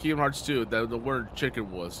remember playing Kingdom Hearts 2, the word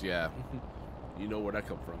chicken wuss, yeah. You know where that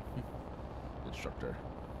come from. Instructor.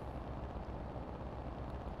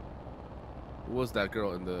 Who was that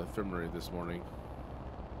girl in the infirmary this morning?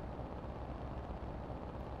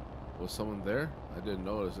 Was someone there? I didn't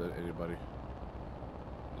notice anybody.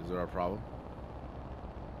 Is there a problem?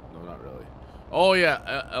 No, not really. Oh yeah,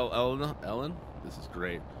 Ellen. This is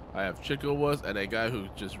great. I have Chico was and a guy who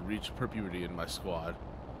just reached puberty in my squad.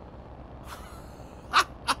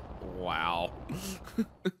 Wow.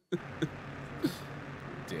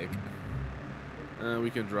 Dick. We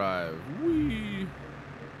can drive. Whee.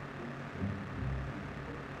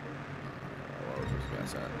 Where was this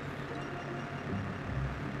gas at?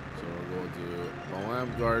 So we're going to the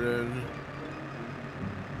Lamp Garden.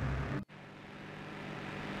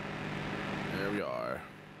 There we are.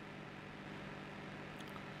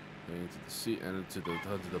 Getting into the seat and into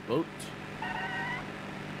the boat.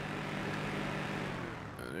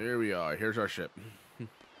 And here we are. Here's our ship.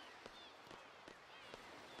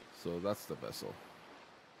 So that's the vessel.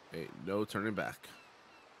 Hey, no turning back.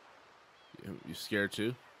 You scared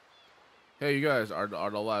too? Hey, you guys are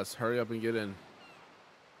the last. Hurry up and get in.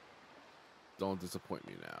 Don't disappoint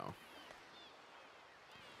me now.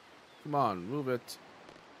 Come on, move it.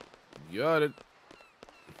 Got it.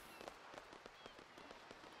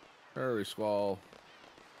 Hurry, Squall.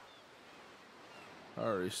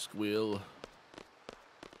 Hurry, Squeal.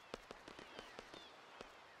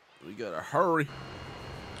 We gotta hurry.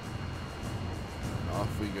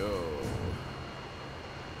 Off we go.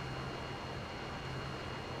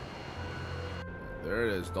 There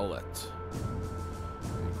it is, Dolette.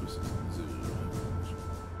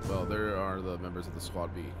 Well, there are the members of the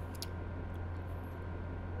Squad B.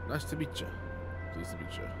 Nice to meet you. Pleased to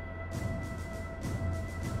meet you.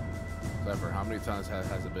 Clever. How many times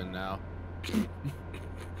has it been now?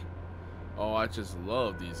 Oh, I just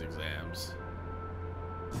love these exams.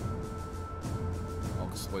 I'll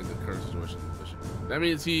explain the current situation. That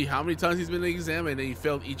means how many times he's been in the exam and he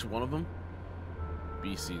failed each one of them?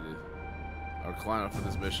 Be seated. Our client for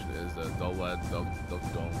this mission is the Dolette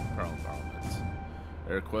Parliament.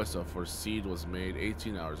 A request for seed was made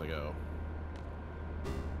 18 hours ago.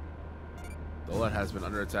 Dolette has been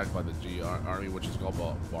under attack by the G army, which is called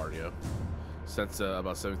Bardia, since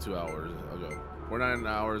about 72 hours ago. 49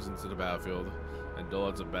 hours into the battlefield, and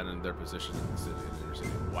Dolette's abandoned their position in the city.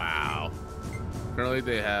 Wow. Currently,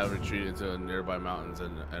 they have retreated into nearby mountains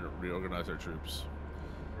and reorganized their troops.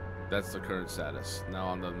 That's the current status. Now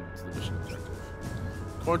on to the mission objective.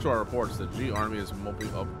 According to our reports, the G army is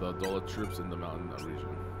mopping up the Dolette troops in the mountain region.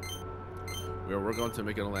 We're going to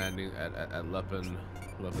make a landing at Lepin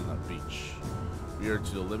Beach. We are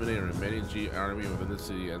to eliminate a remaining G army within the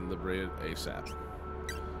city and liberate it ASAP.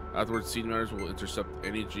 Afterwards, seed members will intercept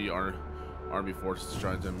any G army forces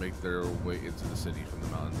trying to make their way into the city from the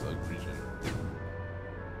mountains region.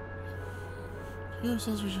 Yeah,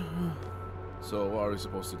 sounds region. So what are we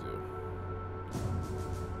supposed to do?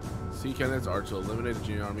 Sea candidates are to eliminate the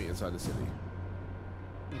G army inside the city.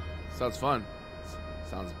 Sounds fun.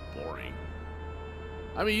 Sounds boring.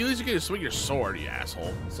 I mean, at least you can swing your sword, you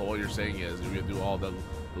asshole. So what you're saying is you're gonna do all the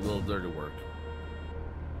little dirty work.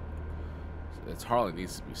 It's hardly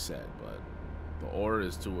needs to be said, but the order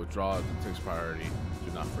is to withdraw. It takes priority.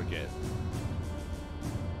 Do not forget.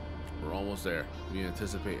 We're almost there. We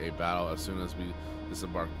anticipate a battle as soon as we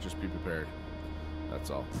disembark. Just be prepared. That's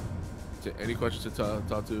all. Any questions to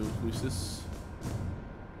talk to Lucis?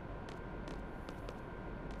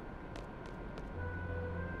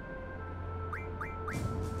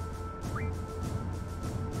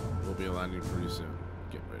 We'll be landing pretty soon.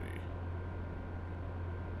 Get ready.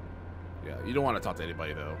 Yeah, you don't want to talk to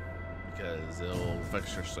anybody though, because it'll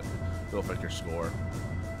affect your score.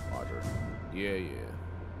 Roger. Yeah, yeah.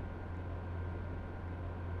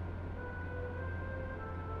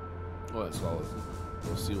 Oh, that's solid.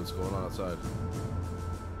 We'll see what's going on outside.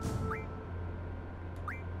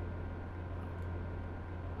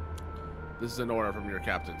 This is an order from your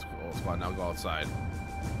captain's squad. Now go outside.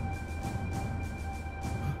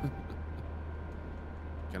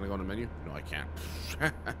 Can I go on the menu? No, I can't.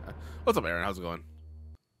 What's up, Aaron? How's it going?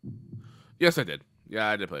 Yes, I did. Yeah,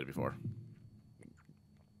 I did play it before.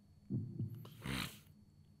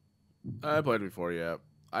 I played it before, yeah.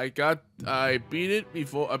 I beat it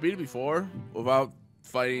before without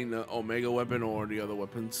fighting the Omega weapon or the other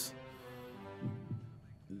weapons.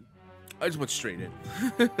 I just went straight in.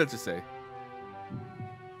 Let's just say.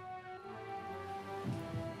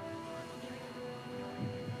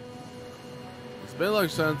 It's been like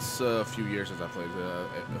since a few years since I played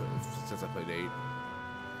VIII.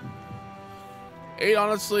 VIII,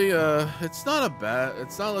 honestly, it's not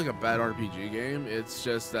like a bad RPG game. It's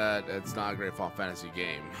just that it's not a great Final Fantasy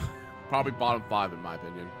game. Probably bottom 5 in my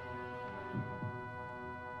opinion.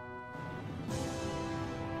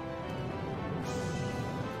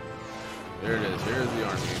 There it is. Here's the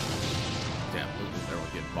army. Damn, look at everyone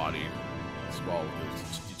getting bodied. Squall with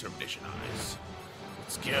his determination eyes.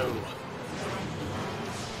 Let's go.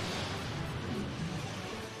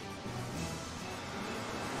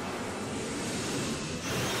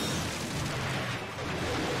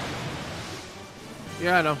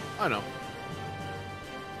 Yeah, I know.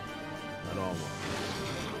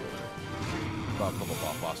 About a couple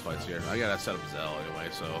boss fights here. I gotta set up Zell anyway,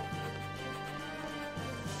 so.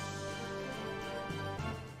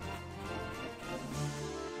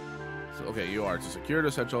 Okay, you are to secure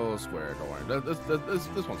the central square. Don't worry.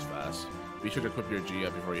 This one's fast. Be sure to equip your G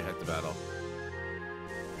up before you head to battle.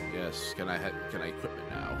 Yes. Can I equip it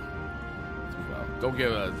now? Well, don't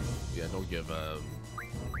give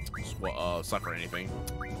sucker anything.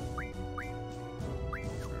 Alright,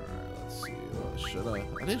 let's see. Should I? I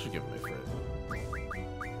think I should give him a crit.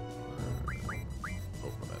 Oh,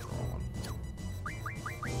 no, that's the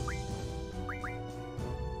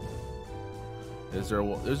wrong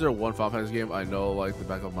one. Is there one Final Fantasy game I know like the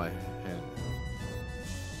back of my hand?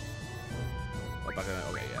 Oh, back of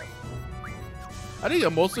my, okay, yeah. I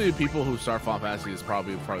think mostly people who start Final Fantasy is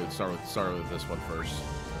probably start with this one first.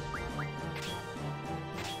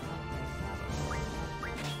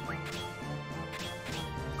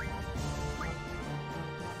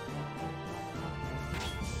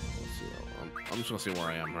 I'm just gonna see where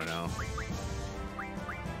I am right now.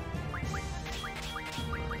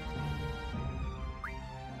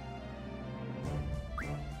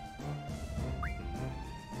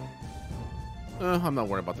 I'm not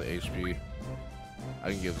worried about the HP.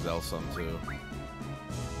 I can give Zell some too.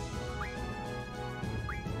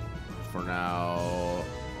 For now,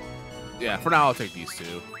 yeah. For now, I'll take these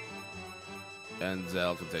two, and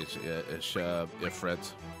Zell can take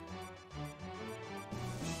Ifrit.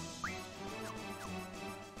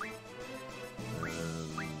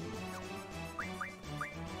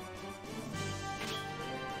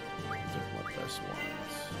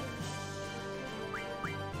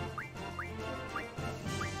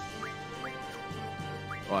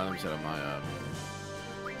 Well, let me set up my,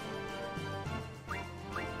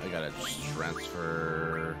 I gotta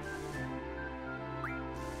transfer.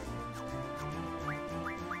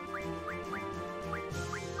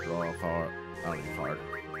 Draw a card. I don't need a card.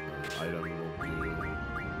 Item will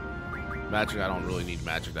do. Magic, I don't really need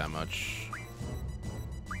magic that much.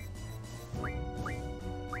 And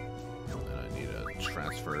I need to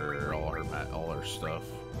transfer all her stuff.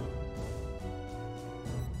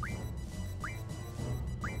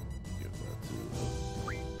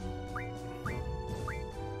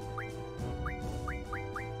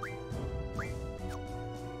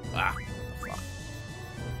 Ah, fuck.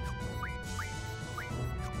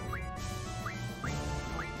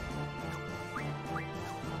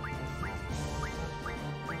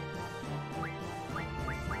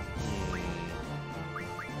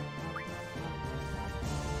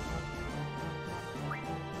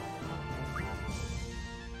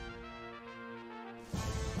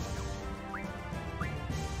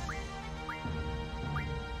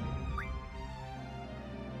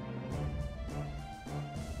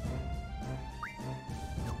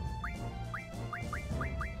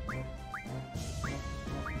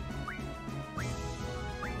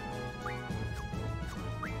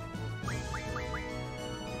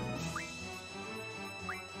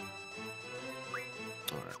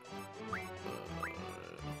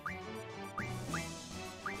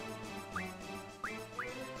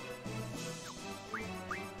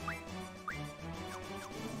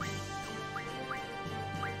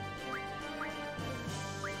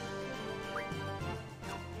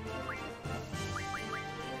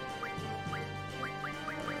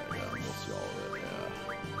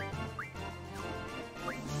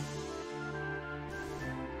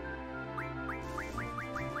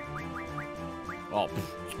 Oh,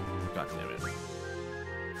 god damn it.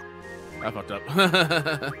 I fucked up.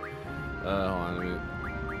 Hold on, let me...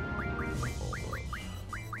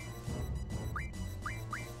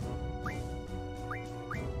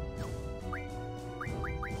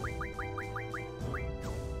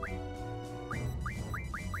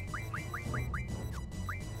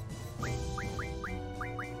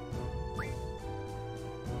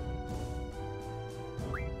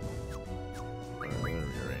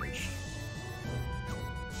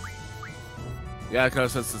 Yeah,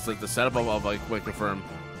 because it's like the setup of like quick confirm.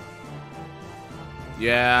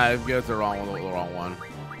 Yeah, I get the wrong one.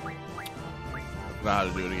 I forgot how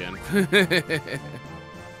to do it again. There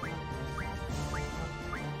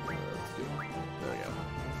we go.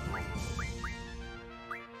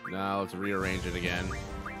 Now let's rearrange it again.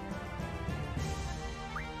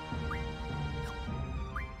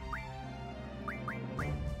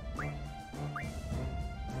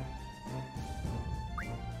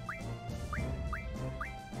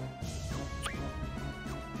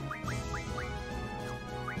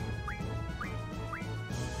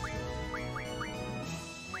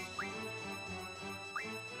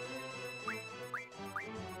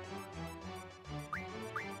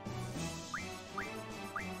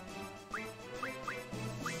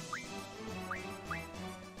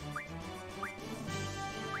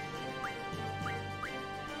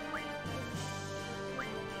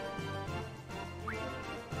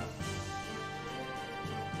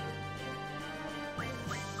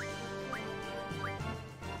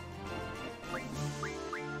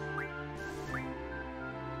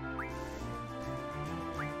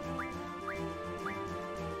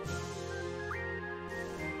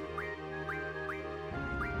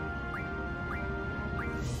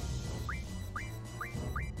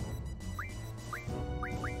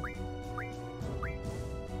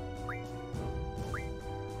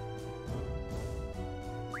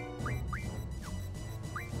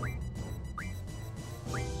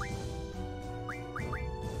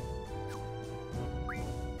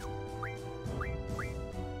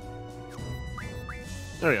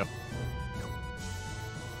 There we go.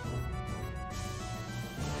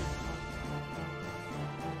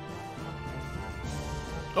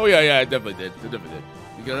 Oh yeah, I definitely did. I definitely did.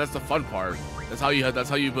 Because that's the fun part. That's how you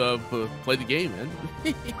play the game, man.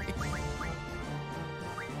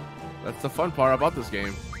 That's the fun part about this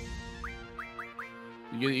game.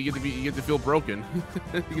 You get to feel broken.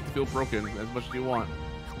 You get to feel broken as much as you want.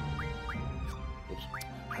 Oops.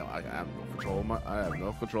 I have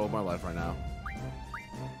no control of my life right now.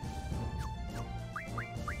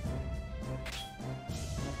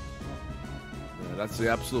 Yeah, that's the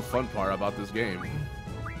absolute fun part about this game.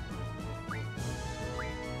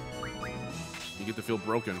 You get to feel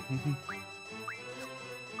broken.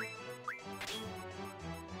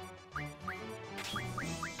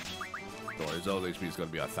 Don't worry, Zelda's HP is gonna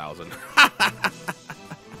be 1,000.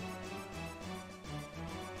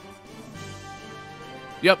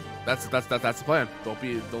 Yep, that's the plan. Don't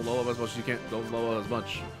level up as much as you can. Don't level up as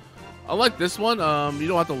much. Unlike this one, you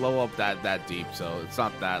don't have to level up that deep, so it's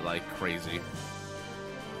not that like crazy.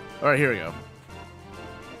 All right, here we go. All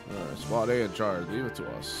right, Spot A in charge. Leave it to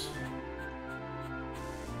us.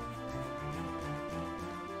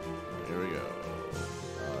 Here we go.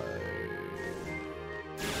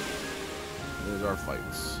 There's our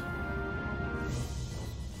fights.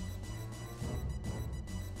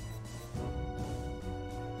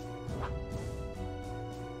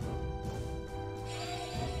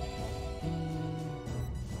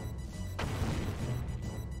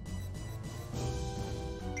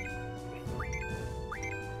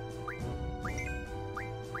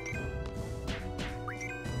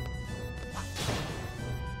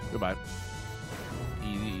 Goodbye.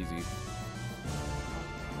 Easy.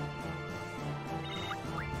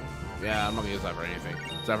 Yeah, I'm not gonna use that for anything.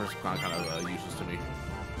 Zephyr's kind of useless to me.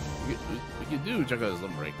 We can do check out his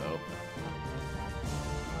limb break though.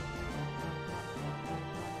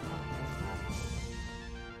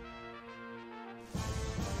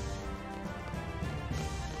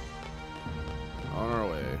 On our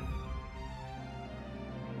way.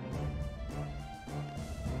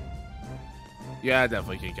 Yeah,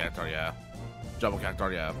 definitely King Cactar, yeah. Jumbo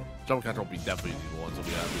Cactar, yeah. Jumbo Cactar will be definitely the ones that will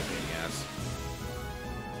be a pain in the ass.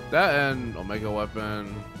 That and Omega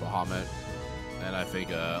Weapon, Bahamut, and I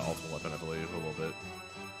think Ultimate Weapon, I believe, a little bit.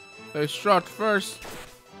 They struck first.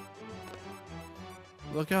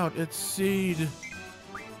 Look out, it's Seed.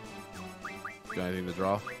 Got anything to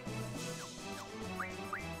draw?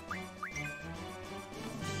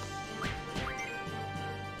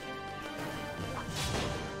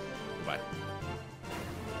 Goodbye.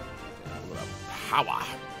 What a power.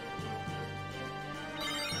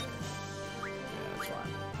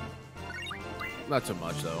 Not too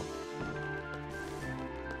much, though.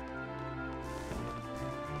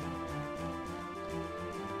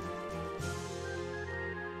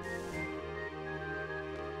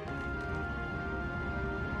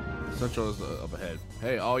 Central is up ahead.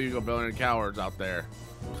 Hey, all you Gunblade cowards out there.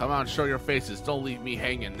 Come on, show your faces. Don't leave me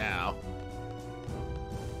hanging now.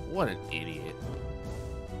 What an idiot.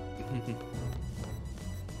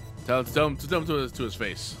 tell him to his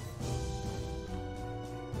face.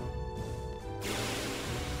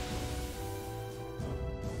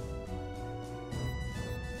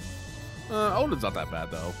 Odin's not that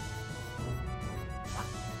bad, though.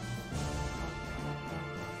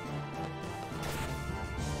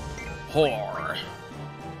 Whore.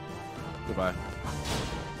 Goodbye.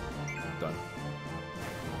 Done.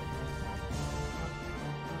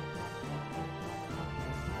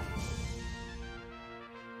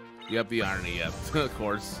 Yep, the irony, yep. Of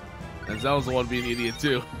course. And Zell's the one being an idiot,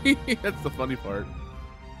 too. That's the funny part.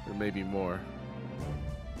 There may be more.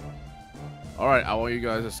 Alright, I want you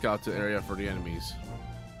guys to scout the area for the enemies.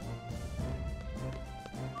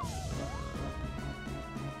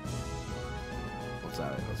 What's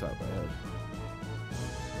that? What's that bad?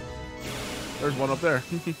 There's one up there.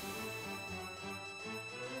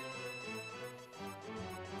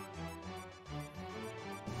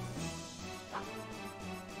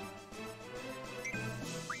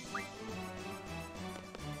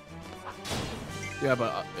 Yeah,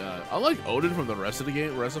 but unlike Odin from the rest of the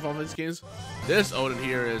game, rest of all these games, this Odin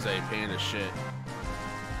here is a pain in the shit.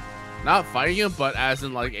 Not fighting him, but as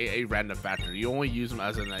in like a random factor. You only use him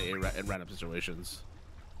as in in random situations.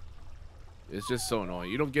 It's just so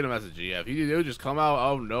annoying. You don't get him as a GF. He'll just come out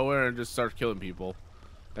of nowhere and just start killing people.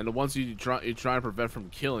 And the ones you try and prevent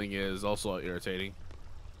from killing is also irritating.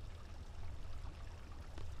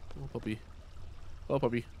 Oh, puppy. Hello,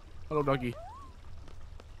 puppy. Hello, doggy.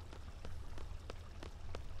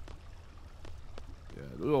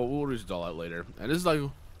 Yeah, we'll reach all that later. And this is like...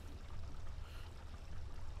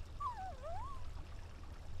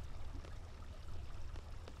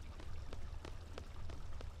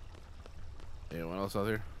 Anyone else out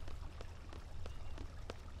here?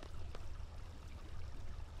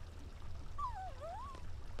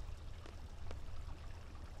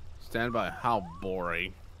 Stand by. How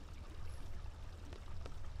boring.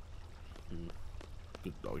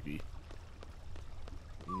 Good doggy.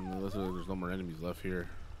 Unless there's no more enemies left here.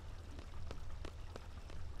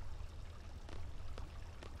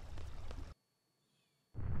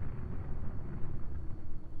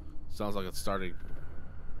 Sounds like it's starting.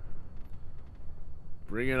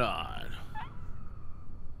 Bring it on.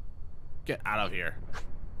 Get out of here.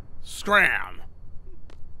 Scram!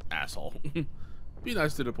 Asshole. Be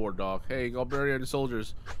nice to the poor dog. Hey, Gunblade and the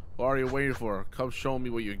soldiers. What are you waiting for? Come show me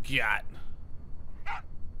what you got.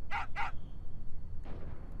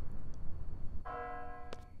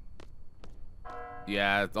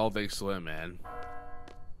 Yeah, it's all thanks to him, man.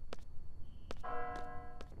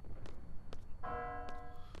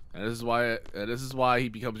 And this is why he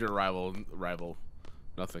becomes your rival.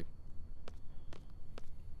 Nothing.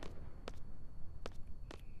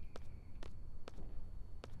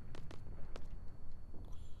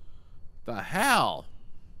 The hell?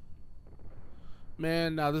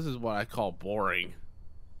 Man, now this is what I call boring.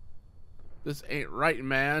 This ain't right,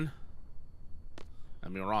 man. I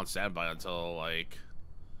mean, we're on standby until, like...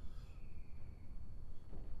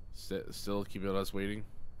 Still keeping us waiting.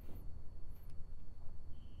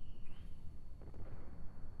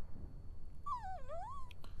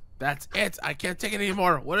 That's it. I can't take it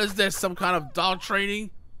anymore. What is this? Some kind of dog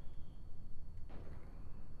training?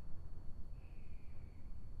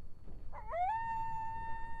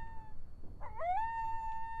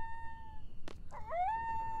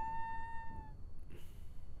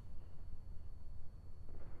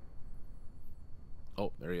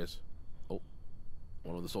 Oh, there he is. Oh,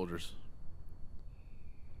 one of the soldiers.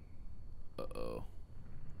 Uh-oh.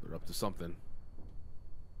 They're up to something.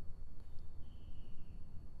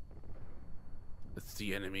 It's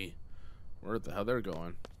the enemy. Where the hell they're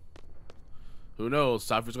going? Who knows?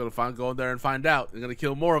 Cypher's gonna go in there and find out. They're gonna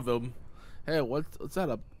kill more of them. Hey, what's that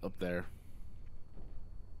up there?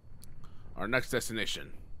 Our next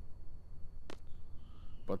destination.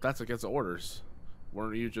 But that's against the orders.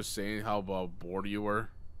 Weren't you just saying how bored you were?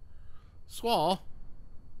 Squall.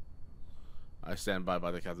 I stand by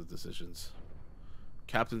the captain's decisions.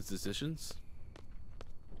 Captain's decisions?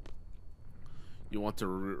 You want to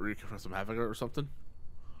recruit some havoc or something?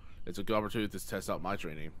 It's a good opportunity to test out my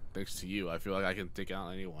training. Thanks to you, I feel like I can take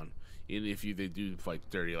out anyone, even if they do fight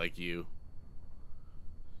dirty like you.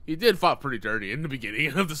 He did fight pretty dirty in the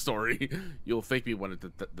beginning of the story. You'll thank me when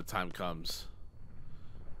the time comes.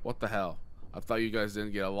 What the hell? I thought you guys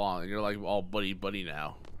didn't get along, and you're like all buddy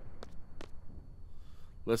now.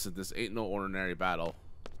 Listen, this ain't no ordinary battle.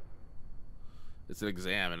 It's an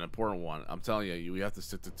exam, an important one. I'm telling you, we have to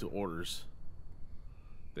stick to orders.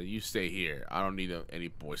 Then you stay here. I don't need any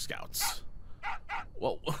Boy Scouts.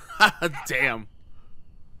 Well, damn.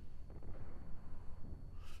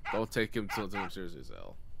 Don't take him too seriously,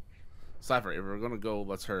 Zell. Cypher, if we're gonna go,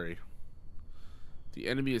 let's hurry. The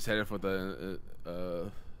enemy is headed for the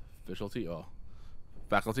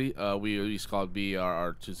faculty. We use called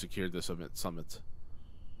BRR to secure the summit.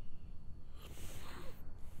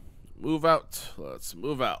 Move out. Let's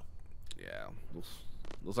move out. Yeah,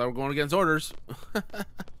 looks like we're going against orders.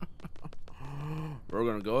 We're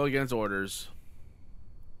gonna go against orders.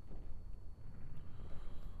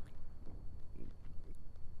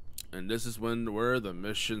 And this is where the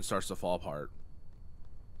mission starts to fall apart.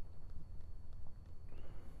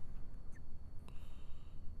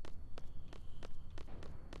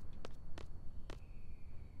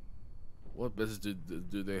 What business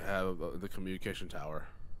do they have the communication tower?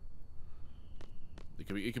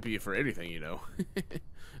 It could be for anything, you know.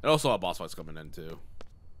 And also, a boss fight's coming in too.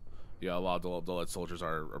 Yeah, a lot of the soldiers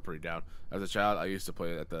are pretty down. As a child, I used to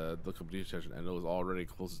play at the communication, and it was already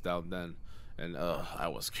closed down then. And I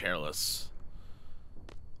was careless.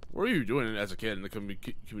 What were you doing as a kid in the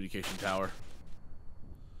communication tower?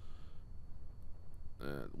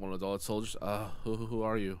 One of the adult soldiers. Who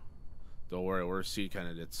are you? Don't worry, we're seed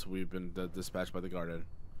candidates. We've been dispatched by the Garden.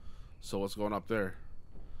 So what's going up there?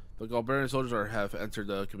 The Galbarian soldiers have entered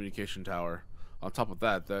the communication tower. On top of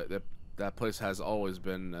that, that place has always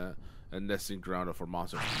been a nesting ground for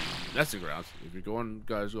monsters. Nesting grounds. If you're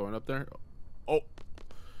guys going up there. Oh.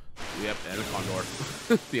 Yep, Anacondor.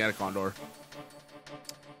 The Anacondor.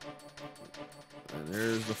 And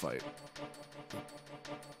there's the fight.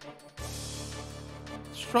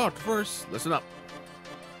 Shot first. Listen up.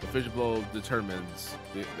 The fidget blow determines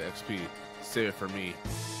the XP. Save it for me.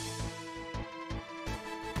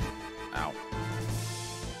 Ow.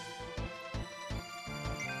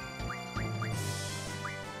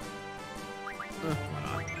 Why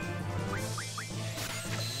not?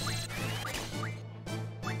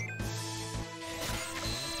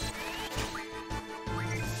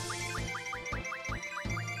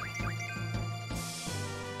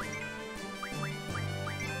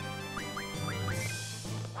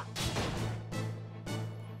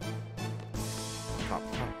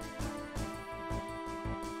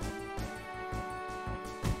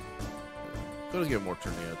 Gotta get more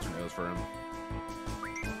tornadoes for him.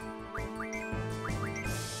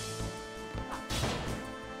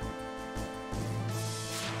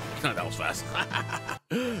 That was fast.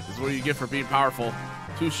 This is what you get for being powerful.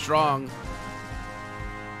 Too strong.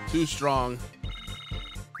 Too strong.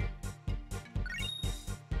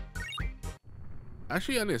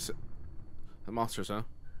 Actually, I need the monsters, huh?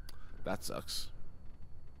 That sucks.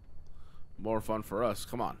 More fun for us.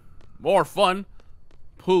 Come on. More fun.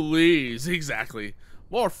 Please. Exactly.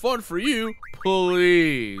 More fun for you.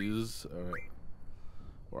 Please. All right.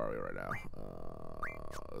 Where are we right now?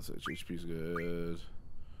 Let's see. HP's good.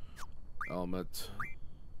 Element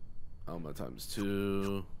times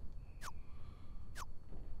 2.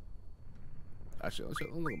 Actually, let's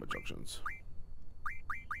look at my junctions.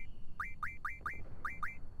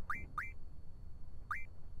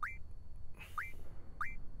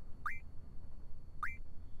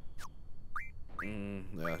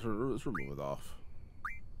 Yeah, let's remove it off.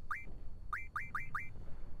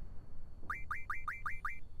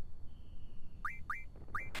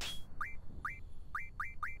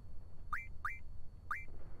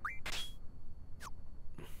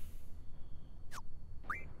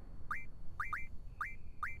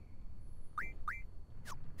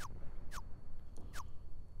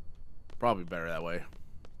 Probably better that way.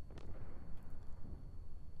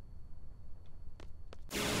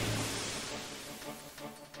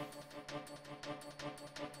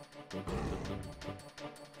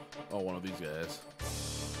 Oh, one of these guys.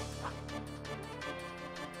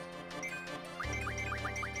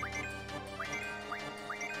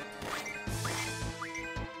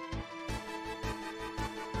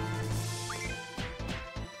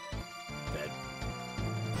 Dead.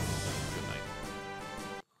 Good night.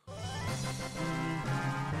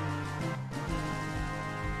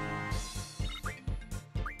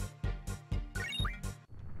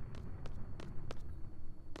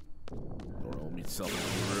 Or we'll meet someone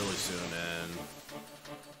really soon, and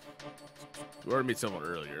we already meet someone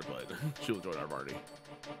earlier, but she will join our party.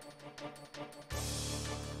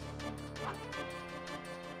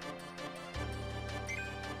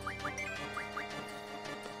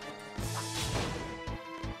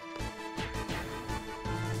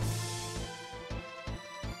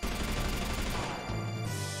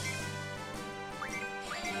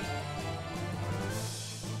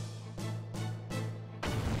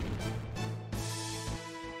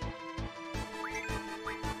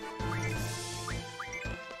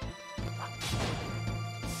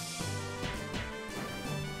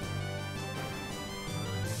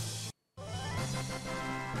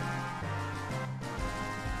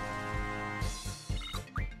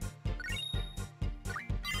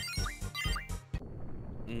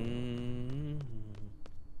 Mm.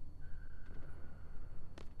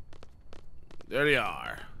 There they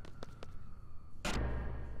are.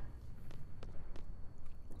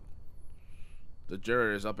 The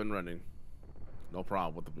juror is up and running. No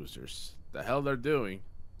problem with the boosters. The hell they're doing?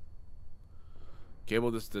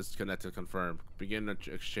 Cable disconnected. Confirmed. Begin the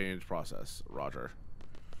exchange process. Roger.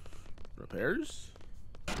 Repairs?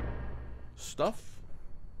 Stuff?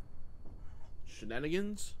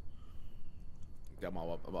 Shenanigans? Got my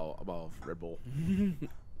about Red Bull.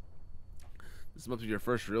 This must be your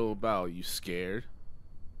first real battle. You scared?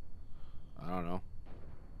 I don't know.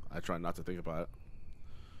 I try not to think about it.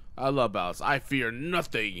 I love battles. I fear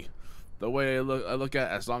nothing. The way I look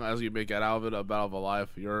at, as long as you make it out of it a battle of a life,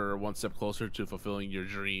 you're one step closer to fulfilling your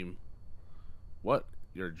dream. What?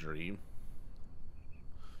 Your dream?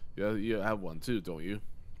 Yeah, you have one too, don't you?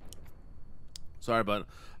 Sorry, but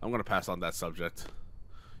I'm gonna pass on that subject.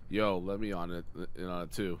 Yo, let me on it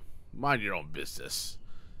too. Mind your own business.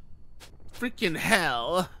 Freaking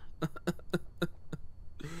hell!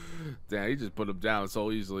 Damn, he just put him down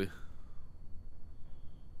so easily.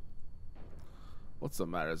 What's the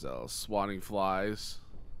matter, Zell? Swatting flies.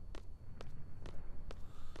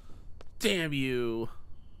 Damn you!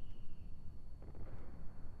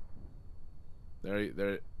 There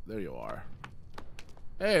you are.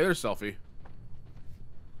 Hey, there's Selfie.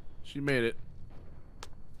 She made it.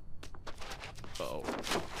 Uh-oh.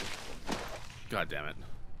 God damn it.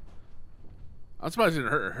 I'm surprised it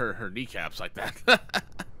didn't hurt her kneecaps like that.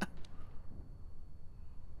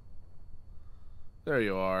 There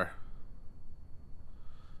you are.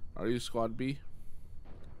 Are you Squad B?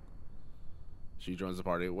 She joins the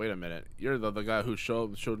party. Wait a minute. You're the guy who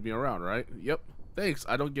showed me around, right? Yep. Thanks.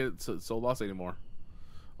 I don't get so lost anymore.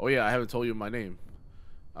 Oh yeah, I haven't told you my name.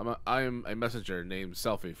 I am a messenger named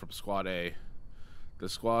Selfie from Squad A. The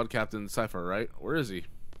squad captain Cypher, right? Where is he?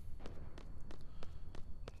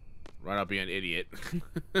 Right, I'll be an idiot.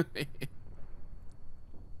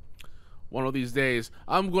 One of these days,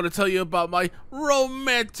 I'm going to tell you about my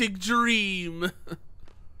romantic dream.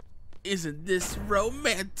 Isn't this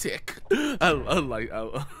romantic? I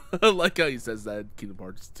like how he says that in Kingdom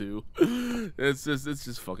Hearts 2. It's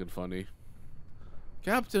just fucking funny.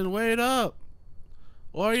 Captain, wait up.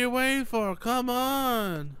 What are you waiting for? Come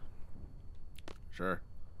on. Sure.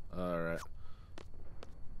 Alright.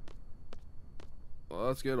 Well,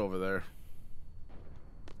 let's get over there.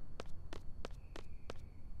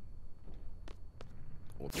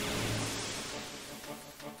 God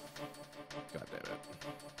damn it.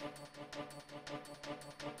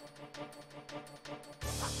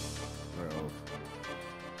 Bro.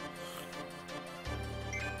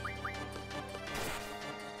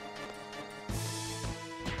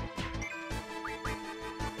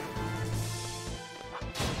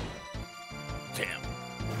 Damn.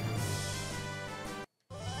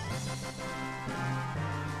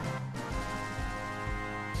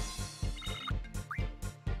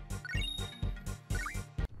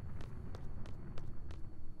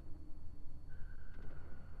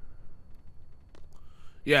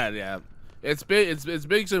 Yeah. It's big. It's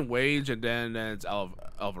Biggs and Wage, and then it's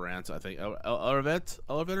Alvarant. I think Elevet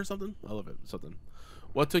or something. Elevet something.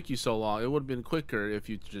 What took you so long? It would have been quicker if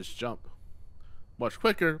you just jump. Much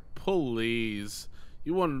quicker, please.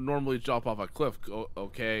 You wouldn't normally jump off a cliff,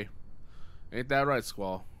 okay? Ain't that right,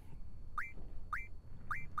 Squall?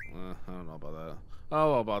 I don't know about that. I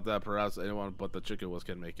don't know about that. Perhaps anyone but the chicken was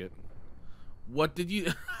can make it. What did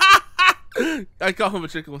you? I call him a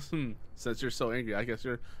chicken wuss. Since you're so angry, I guess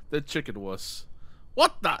you're the chicken wuss.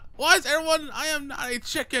 What the? Why is everyone? I am not a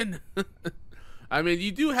chicken. I mean,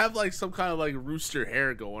 you do have like some kind of like rooster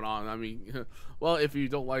hair going on. I mean, well, if you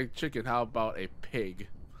don't like chicken, how about a pig?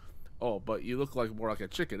 Oh, but you look like more like a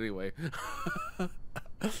chicken anyway.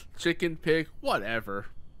 Chicken, pig, whatever.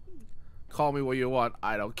 Call me what you want.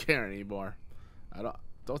 I don't care anymore.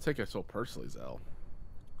 Don't take it so personally, Zell.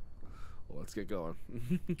 Well, let's get going.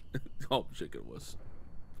 Oh, chicken was.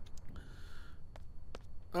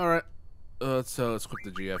 All right. Let's quit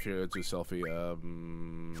the GF here. Let's do Selfie.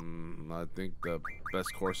 I think the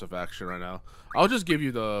best course of action right now. I'll just give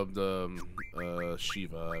you the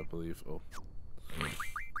Shiva, I believe. Oh.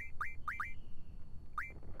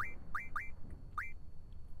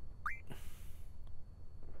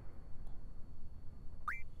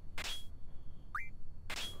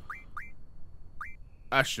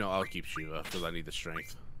 Actually, no, I'll keep Shiva because I need the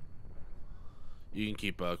strength. You can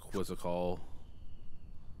keep Quizzical.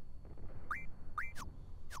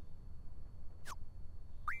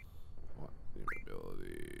 What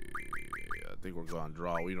ability? I think we're going to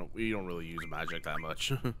draw. We don't really use magic that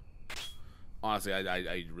much. Honestly,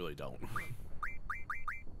 I really don't.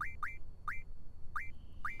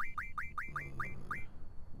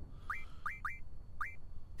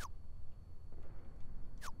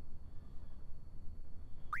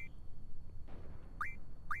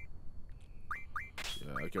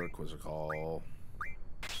 Give her a Quizzical.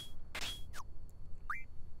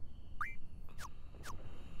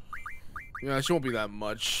 Yeah, she won't be that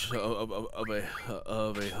much of a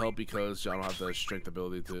help because I don't have the strength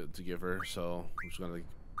ability to give her, so I'm just gonna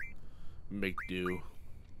make do.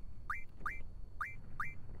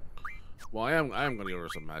 Well, I am gonna give her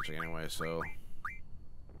some magic anyway, so.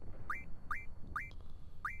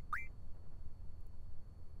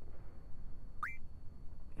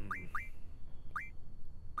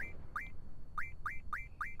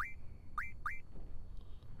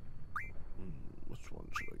 Which one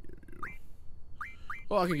should I give you?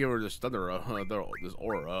 Well, I can give her this thunder, this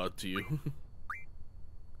aura to you.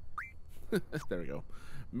 There we go.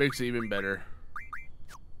 Makes it even better.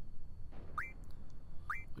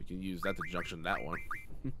 We can use that to junction that one.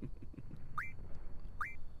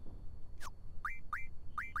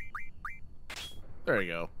 There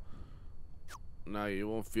you go. Now you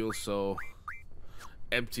won't feel so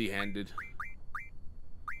empty-handed.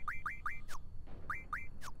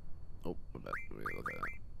 Oh, my bad. Let me look at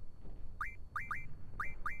that.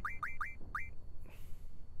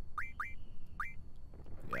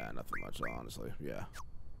 Yeah, nothing much, honestly. Yeah.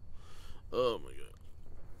 Oh my god.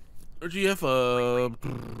 Or GF,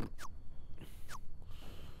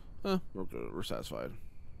 we're good. We're satisfied.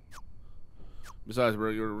 Besides,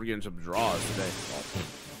 we're getting some draws today. Oh.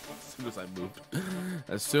 As soon as I moved.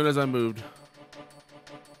 As soon as I moved.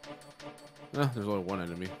 There's only one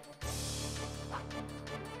enemy.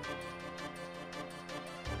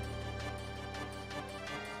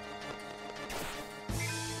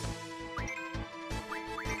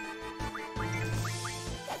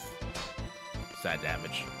 Sad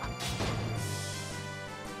damage.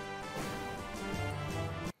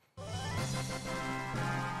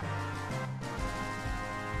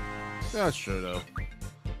 Yeah, that's true though.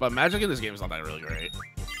 But magic in this game is not that really great.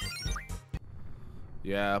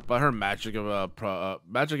 Yeah, but her magic of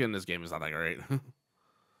magic in this game is not that great.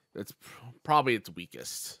 It's probably its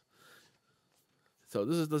weakest. So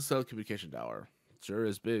this is the telecommunication tower. Sure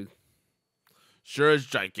is big. Sure is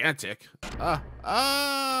gigantic.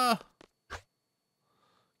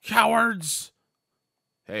 Cowards!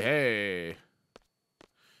 Hey, hey.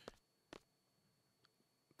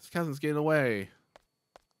 This cousin's getting away.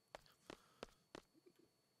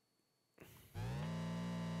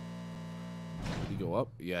 Did he go up?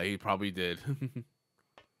 Yeah, he probably did.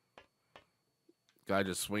 Guy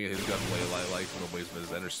just swinging his gun like nobody's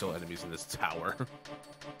business, and there's still enemies in this tower.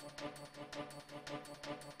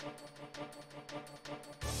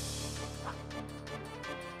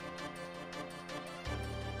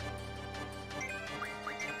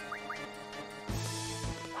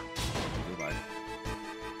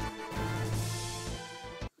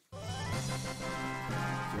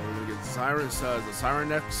 Siren says the Siren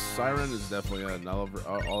next. Siren is definitely an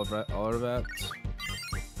Olivet.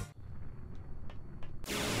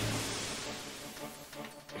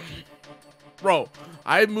 Bro,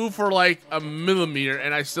 I move for like a millimeter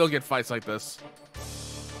and I still get fights like this.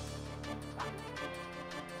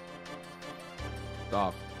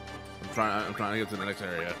 Stop. I'm trying to get to the next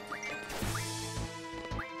area.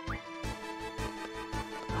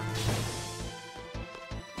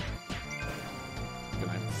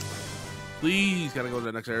 Please, gotta go to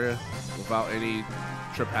the next area without any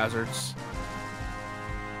trip hazards.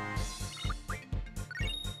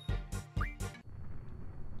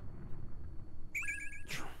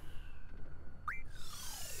 Give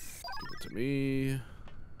it to me.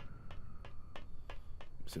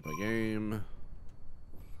 Save my game.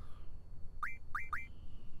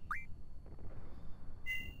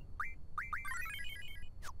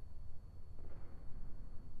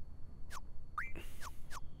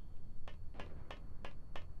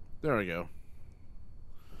 There we go.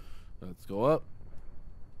 Let's go up.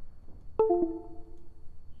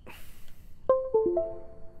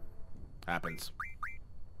 Happens.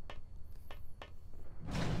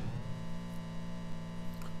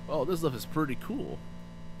 Oh, this stuff is pretty cool.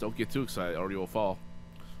 Don't get too excited or you will fall.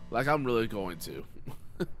 Like I'm really going to.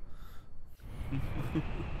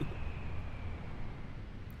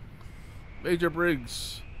 Major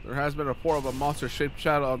Briggs. There has been a report of a monster-shaped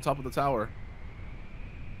shadow on top of the tower.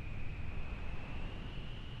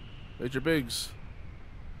 Major Biggs,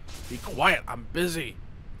 be quiet. I'm busy.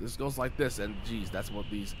 This goes like this, and geez, that's what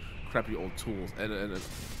these crappy old tools. And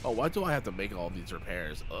oh, why do I have to make all these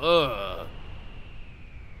repairs? Ugh.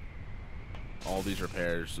 All these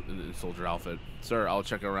repairs in soldier outfit, sir. I'll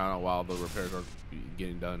check around while the repairs are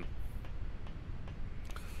getting done.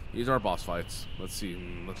 These are boss fights. Let's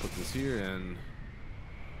see. Let's put this here and.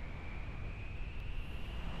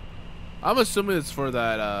 I'm assuming it's for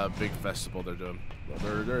that big festival they're doing. Well,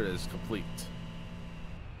 there it is, complete.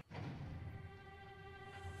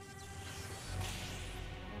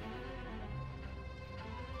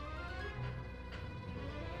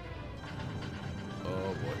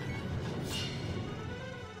 Oh boy.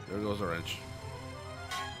 There goes a wrench.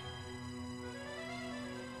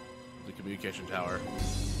 The communication tower.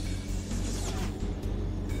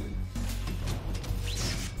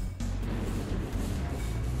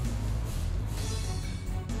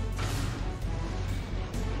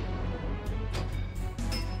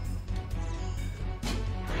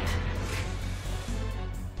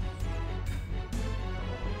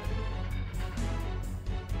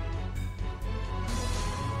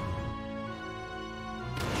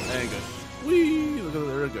 There it goes. Whee! Look at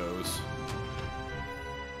there it goes.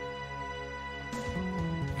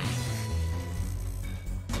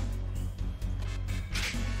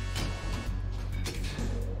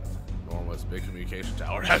 Enormous big communication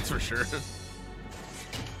tower, that's for sure.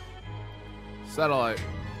 Satellite.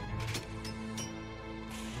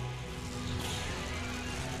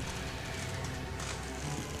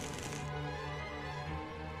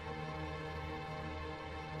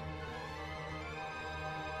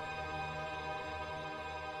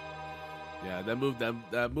 Yeah,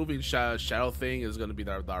 that moving shadow thing is gonna be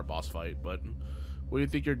our boss fight. But what do you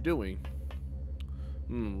think you're doing?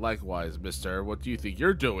 Likewise, mister. What do you think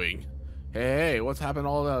you're doing? Hey, what's happened to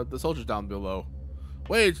all the soldiers down below?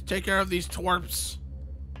 Wait, take care of these twerps.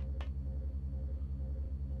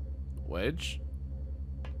 Wedge?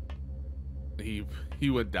 He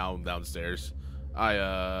went downstairs.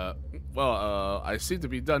 I seem to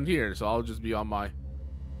be done here, so I'll just be on my.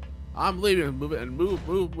 I'm leaving. Move it and move.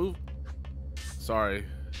 Sorry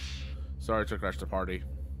to crash the party.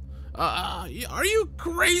 Are you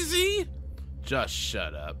crazy? Just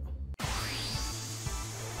shut up.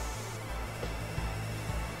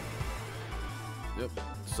 Yep,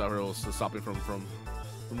 Cyril is stopping from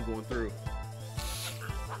going through.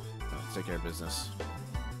 Let's take care of business.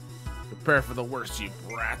 Prepare for the worst, you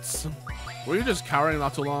brats. Were you just cowering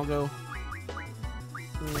not too long ago?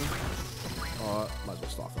 Oh, might as well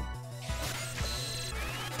stop him.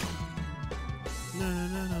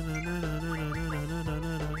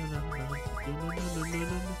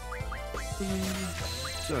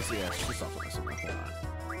 Just stop him.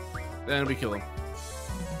 Then we kill him.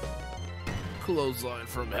 Clothesline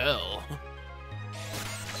from hell.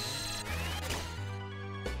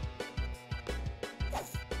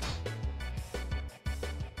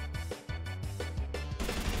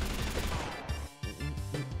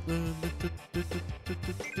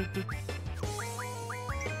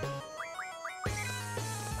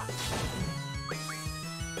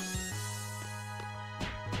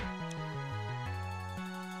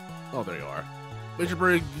 Oh, there you are. Major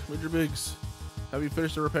Biggs, have you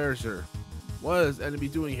finished the repairs, sir? What is enemy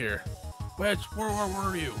doing here? Wedge, where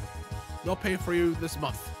were you? No pay for you this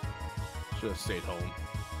month. Should have stayed home.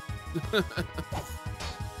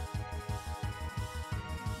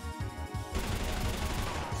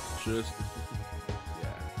 Just,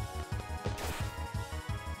 yeah.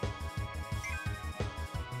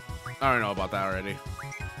 I already know about that already.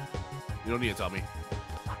 You don't need to tell me.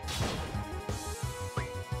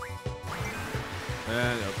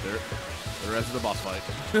 And up there, the rest of the boss fight.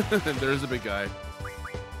 And there's the big guy.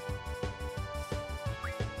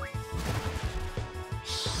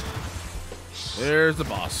 There's the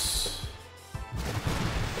boss.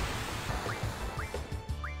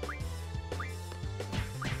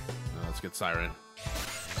 Now let's get Siren.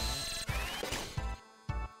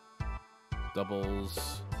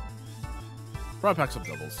 Doubles. Probably pack some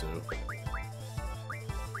doubles too.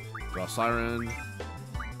 Draw Siren.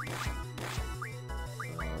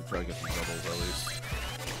 Try to get some doubles at least.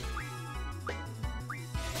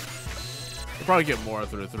 We'll probably get more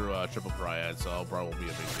through triple triad, so it probably won't be a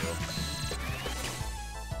big deal.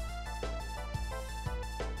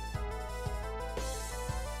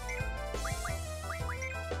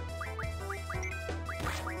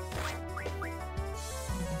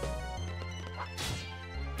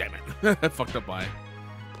 Damn it! I fucked up mine.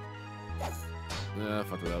 Yeah, I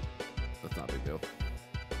fucked it up. That's not a big deal.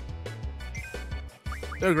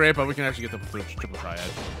 They're great, but we can actually get them through triple triad.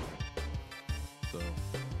 So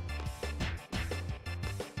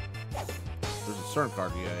there's a certain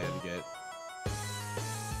card you had to get.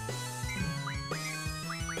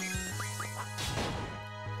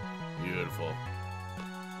 Beautiful.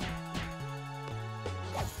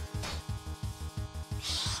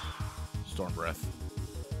 Storm breath.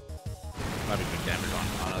 Might be big damage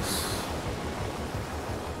on us.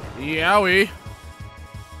 Yowie.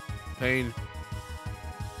 Pain.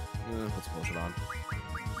 Let's push it on.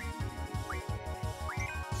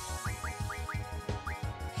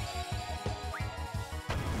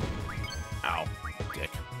 Ow, dick.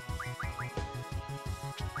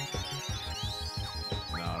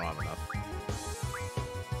 No, I don't have enough.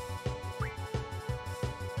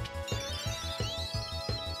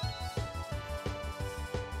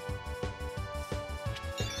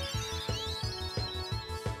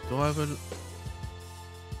 Do I have an...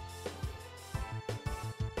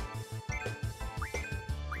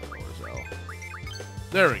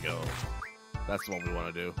 There we go. That's what we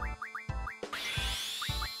want to do.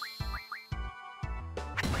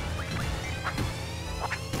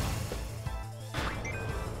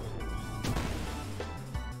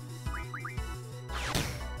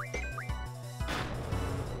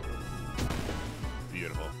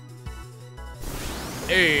 Beautiful.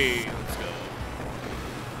 Hey, let's go.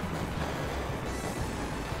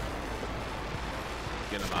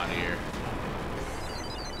 Get him out of here.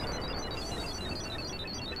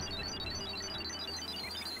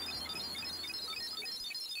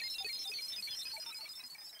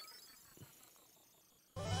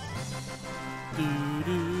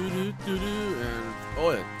 And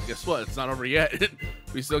oh, yeah, guess what? It's not over yet.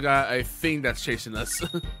 We still got a thing that's chasing us.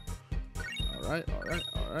 Alright, alright,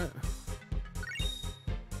 alright.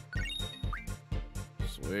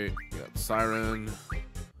 Sweet. We got Siren.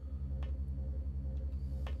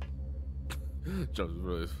 Jones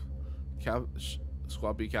really.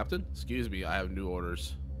 Squad B Captain? Excuse me, I have new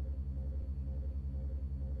orders.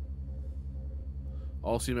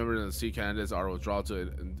 All C members and C candidates are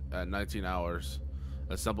withdrawn at 19 hours.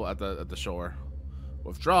 Assemble at the shore.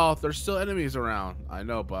 Withdraw. There's still enemies around. I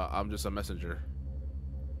know, but I'm just a messenger.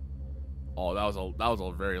 Oh, that was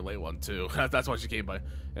a very late one too. That's why she came by.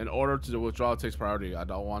 In order to withdraw takes priority. I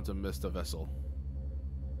don't want to miss the vessel.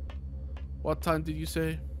 What time did you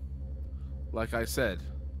say? Like I said,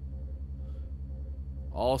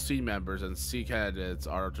 all C members and C candidates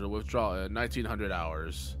are to withdraw in 1900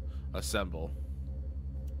 hours. Assemble.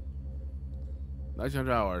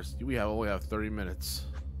 1900 hours. We only have 30 minutes.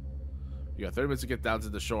 You got 30 minutes to get down to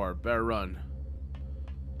the shore. Better run.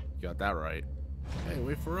 You got that right. Hey,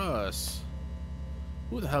 wait for us.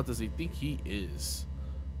 Who the hell does he think he is?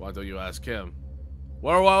 Why don't you ask him?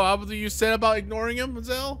 What did you say about ignoring him,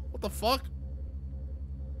 Zell? What the fuck?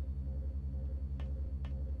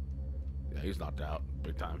 Yeah, he's knocked out.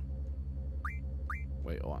 Big time.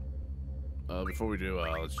 Wait, hold on. Before we do,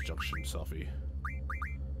 let's junction selfie.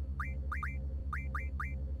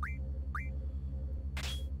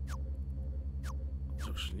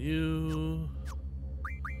 Junction you.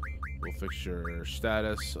 We'll fix your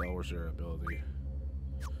status. Oh, where's your ability?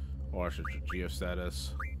 Oh, actually, your GF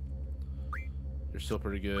status. You're still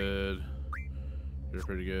pretty good. You're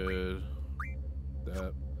pretty good.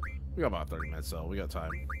 That. We got about 30 minutes, though. We got time.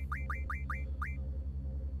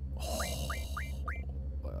 Oh,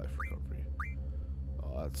 life recovery.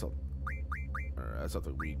 Oh, that's something. That's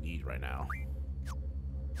something we need right now.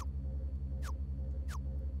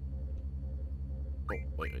 Oh,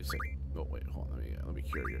 wait a second. Oh, wait, hold on. Let me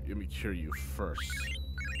cure you. Let me cure you first.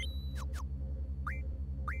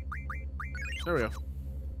 There we go.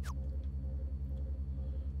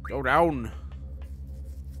 Go down.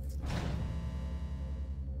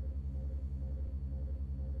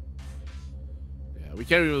 Yeah, we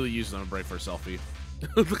can't really use them to break for a selfie.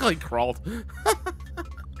 Look like he crawled.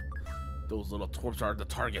 Those little twerps are the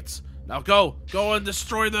targets. Now go! Go and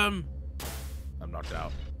destroy them! I'm knocked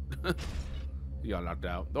out. You got knocked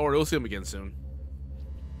out. Don't worry, we'll see him again soon.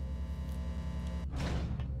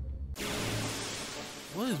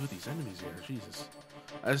 What is with these enemies here? Jesus.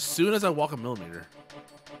 As soon as I walk a millimeter.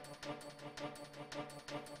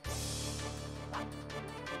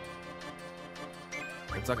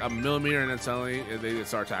 It's like a millimeter and then suddenly they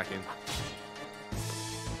start attacking.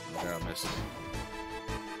 There, I missed.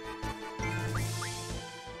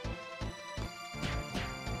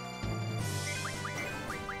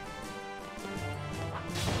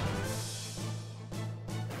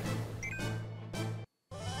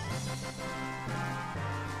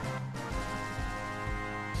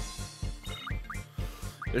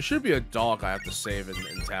 There should be a dog I have to save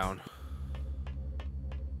in town.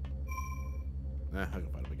 I can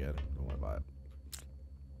find him again. Don't worry about it.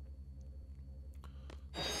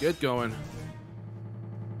 Get going.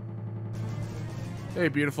 Hey,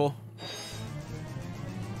 beautiful.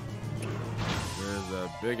 There's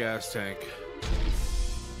a big ass tank.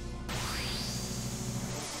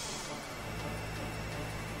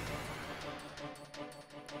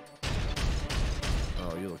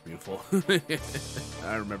 Oh, you look beautiful.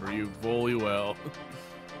 I remember you fully well.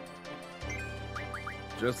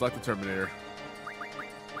 Just like the Terminator.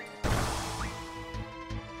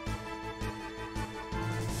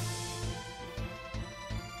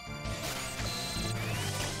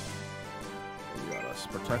 We got us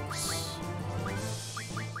protects.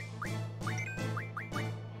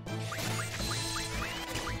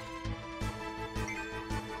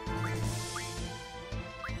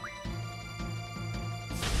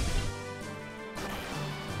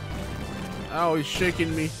 Oh, he's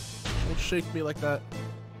shaking me. Don't shake me like that.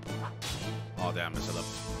 Oh, damn, mess it up.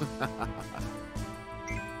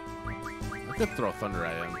 I could throw thunder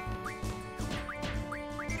at him.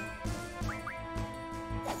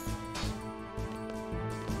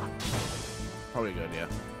 Probably good, yeah.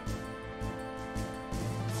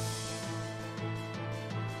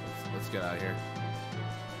 Let's get out of here.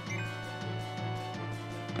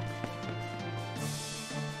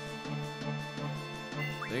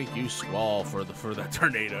 Thank you, Squall, for that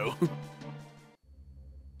tornado.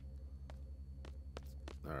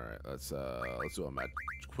 All right, let's do a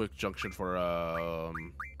quick junction for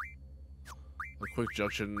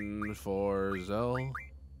Zell.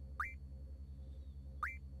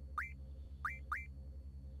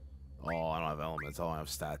 Oh, I don't have elements. I don't have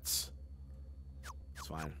stats. It's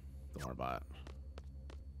fine. Don't worry about it.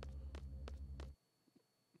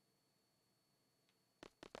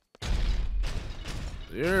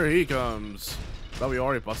 Here he comes. Thought we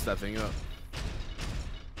already busted that thing up.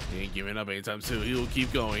 He ain't giving up anytime soon. He will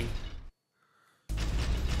keep going.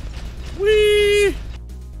 Whee!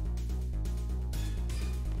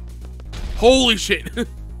 Holy shit!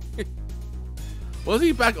 Was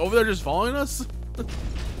he back over there just following us?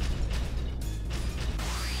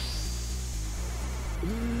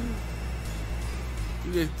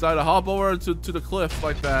 He decided to hop over to the cliff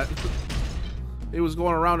like that. He was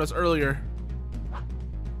going around us earlier.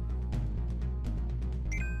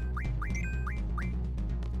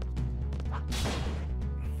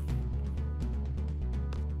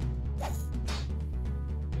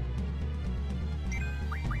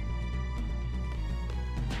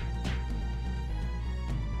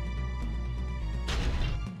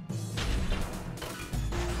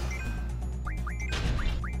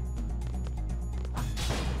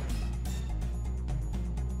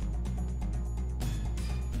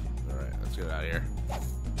 Let's get out of here.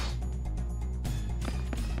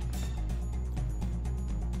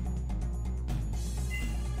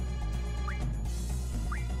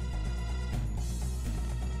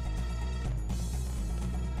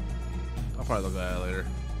 I'll probably look at it later.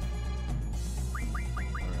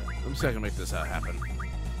 Alright, let me see if I can make this happen.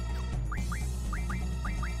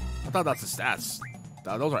 I thought that's the stats.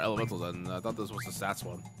 Those are elementals, and I thought this was the stats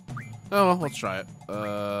one. Oh well, let's try it.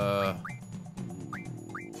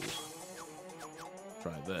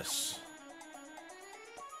 Try this.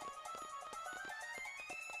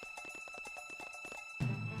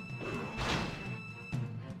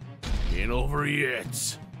 Ain't over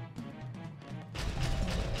yet.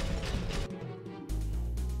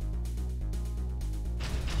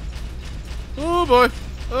 Oh boy.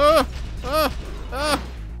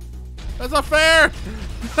 That's not fair.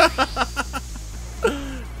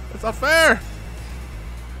 That's not fair.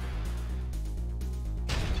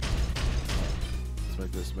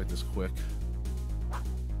 Make this quick.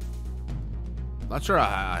 Not sure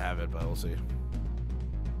I have it, but we'll see.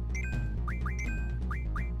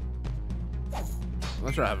 I'm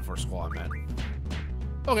not sure I have it for Squall, man.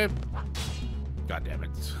 Okay. God damn it.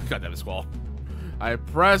 God damn it, Squall. I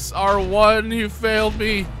press R1, you failed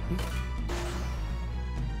me.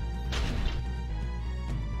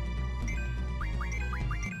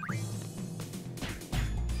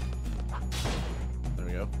 There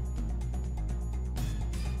we go.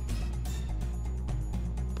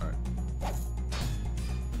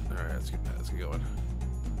 Alright, let's get going.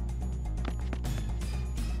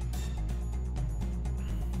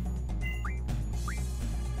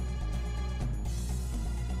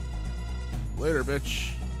 Later,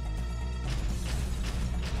 bitch.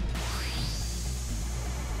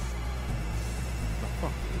 The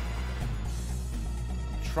fuck, dude?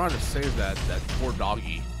 I'm trying to save that poor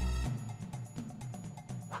doggy.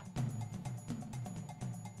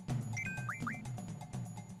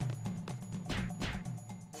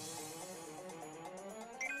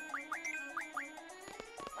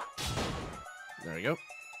 There we go.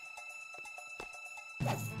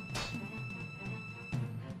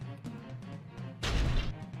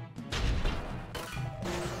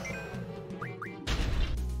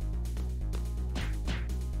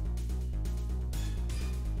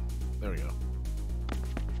 There we go.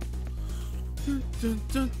 Dun, dun,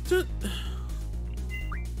 dun, dun.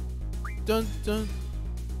 Dun, dun.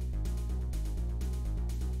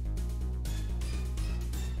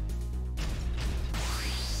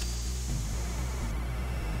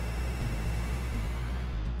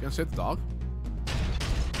 gonna save the dog?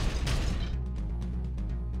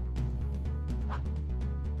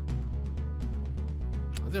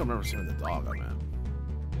 I think I remember seeing the dog on that.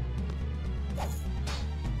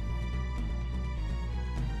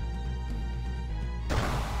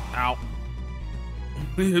 Ow.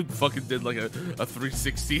 He fucking did like a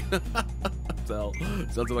 360.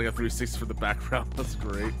 Sounds like a 360 for the background. That's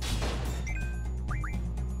great.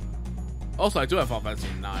 Also, I do have Final Fantasy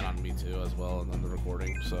 9 on me too, as well, and on the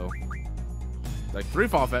recording. So, like 3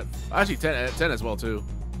 Final Fantasy, actually 10 as well too.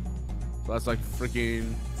 So that's like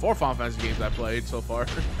freaking 4 Final Fantasy games I played so far. I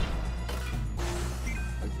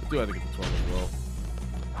do have to get the 12 as well.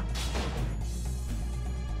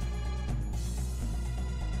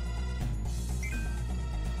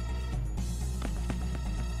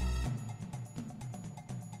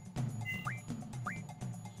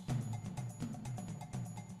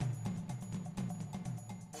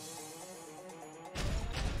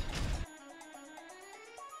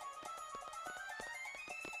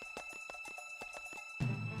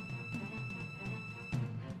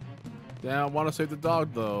 Yeah, I want to save the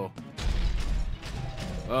dog, though.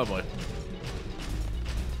 Oh, boy.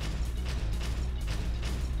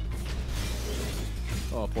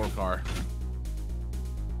 Oh, poor car.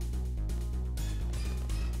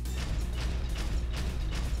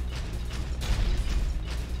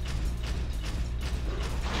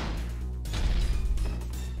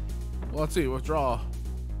 Well, let's see. Withdraw.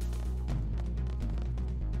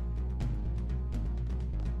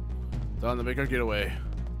 Time to make our getaway.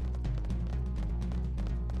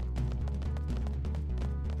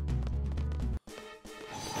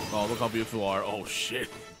 Oh, look how beautiful you are. Oh, shit.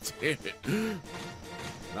 Damn it.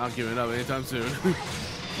 Not giving up anytime soon.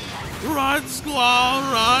 Run, Squall,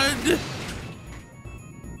 run!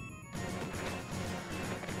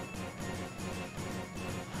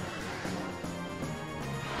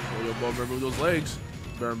 Oh, you better move those legs.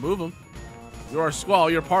 Better move them. You are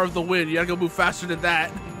Squall. You're part of the win. You gotta go move faster than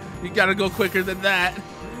that. You gotta go quicker than that.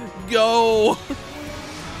 Go!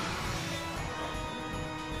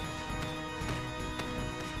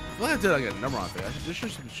 I did like a number on it. There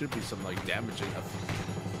should be some like damaging.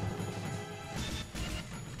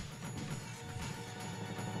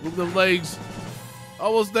 Move the legs.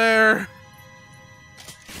 Almost there.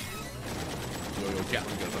 Yo,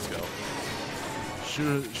 Captain, let's go.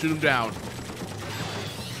 Shoot him down.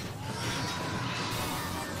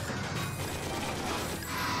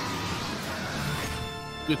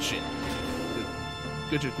 Good shit.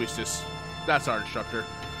 Good shit, Quistis. That's our instructor.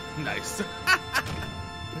 Nice.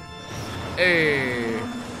 Hey.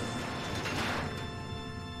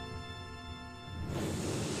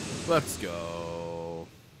 Let's go.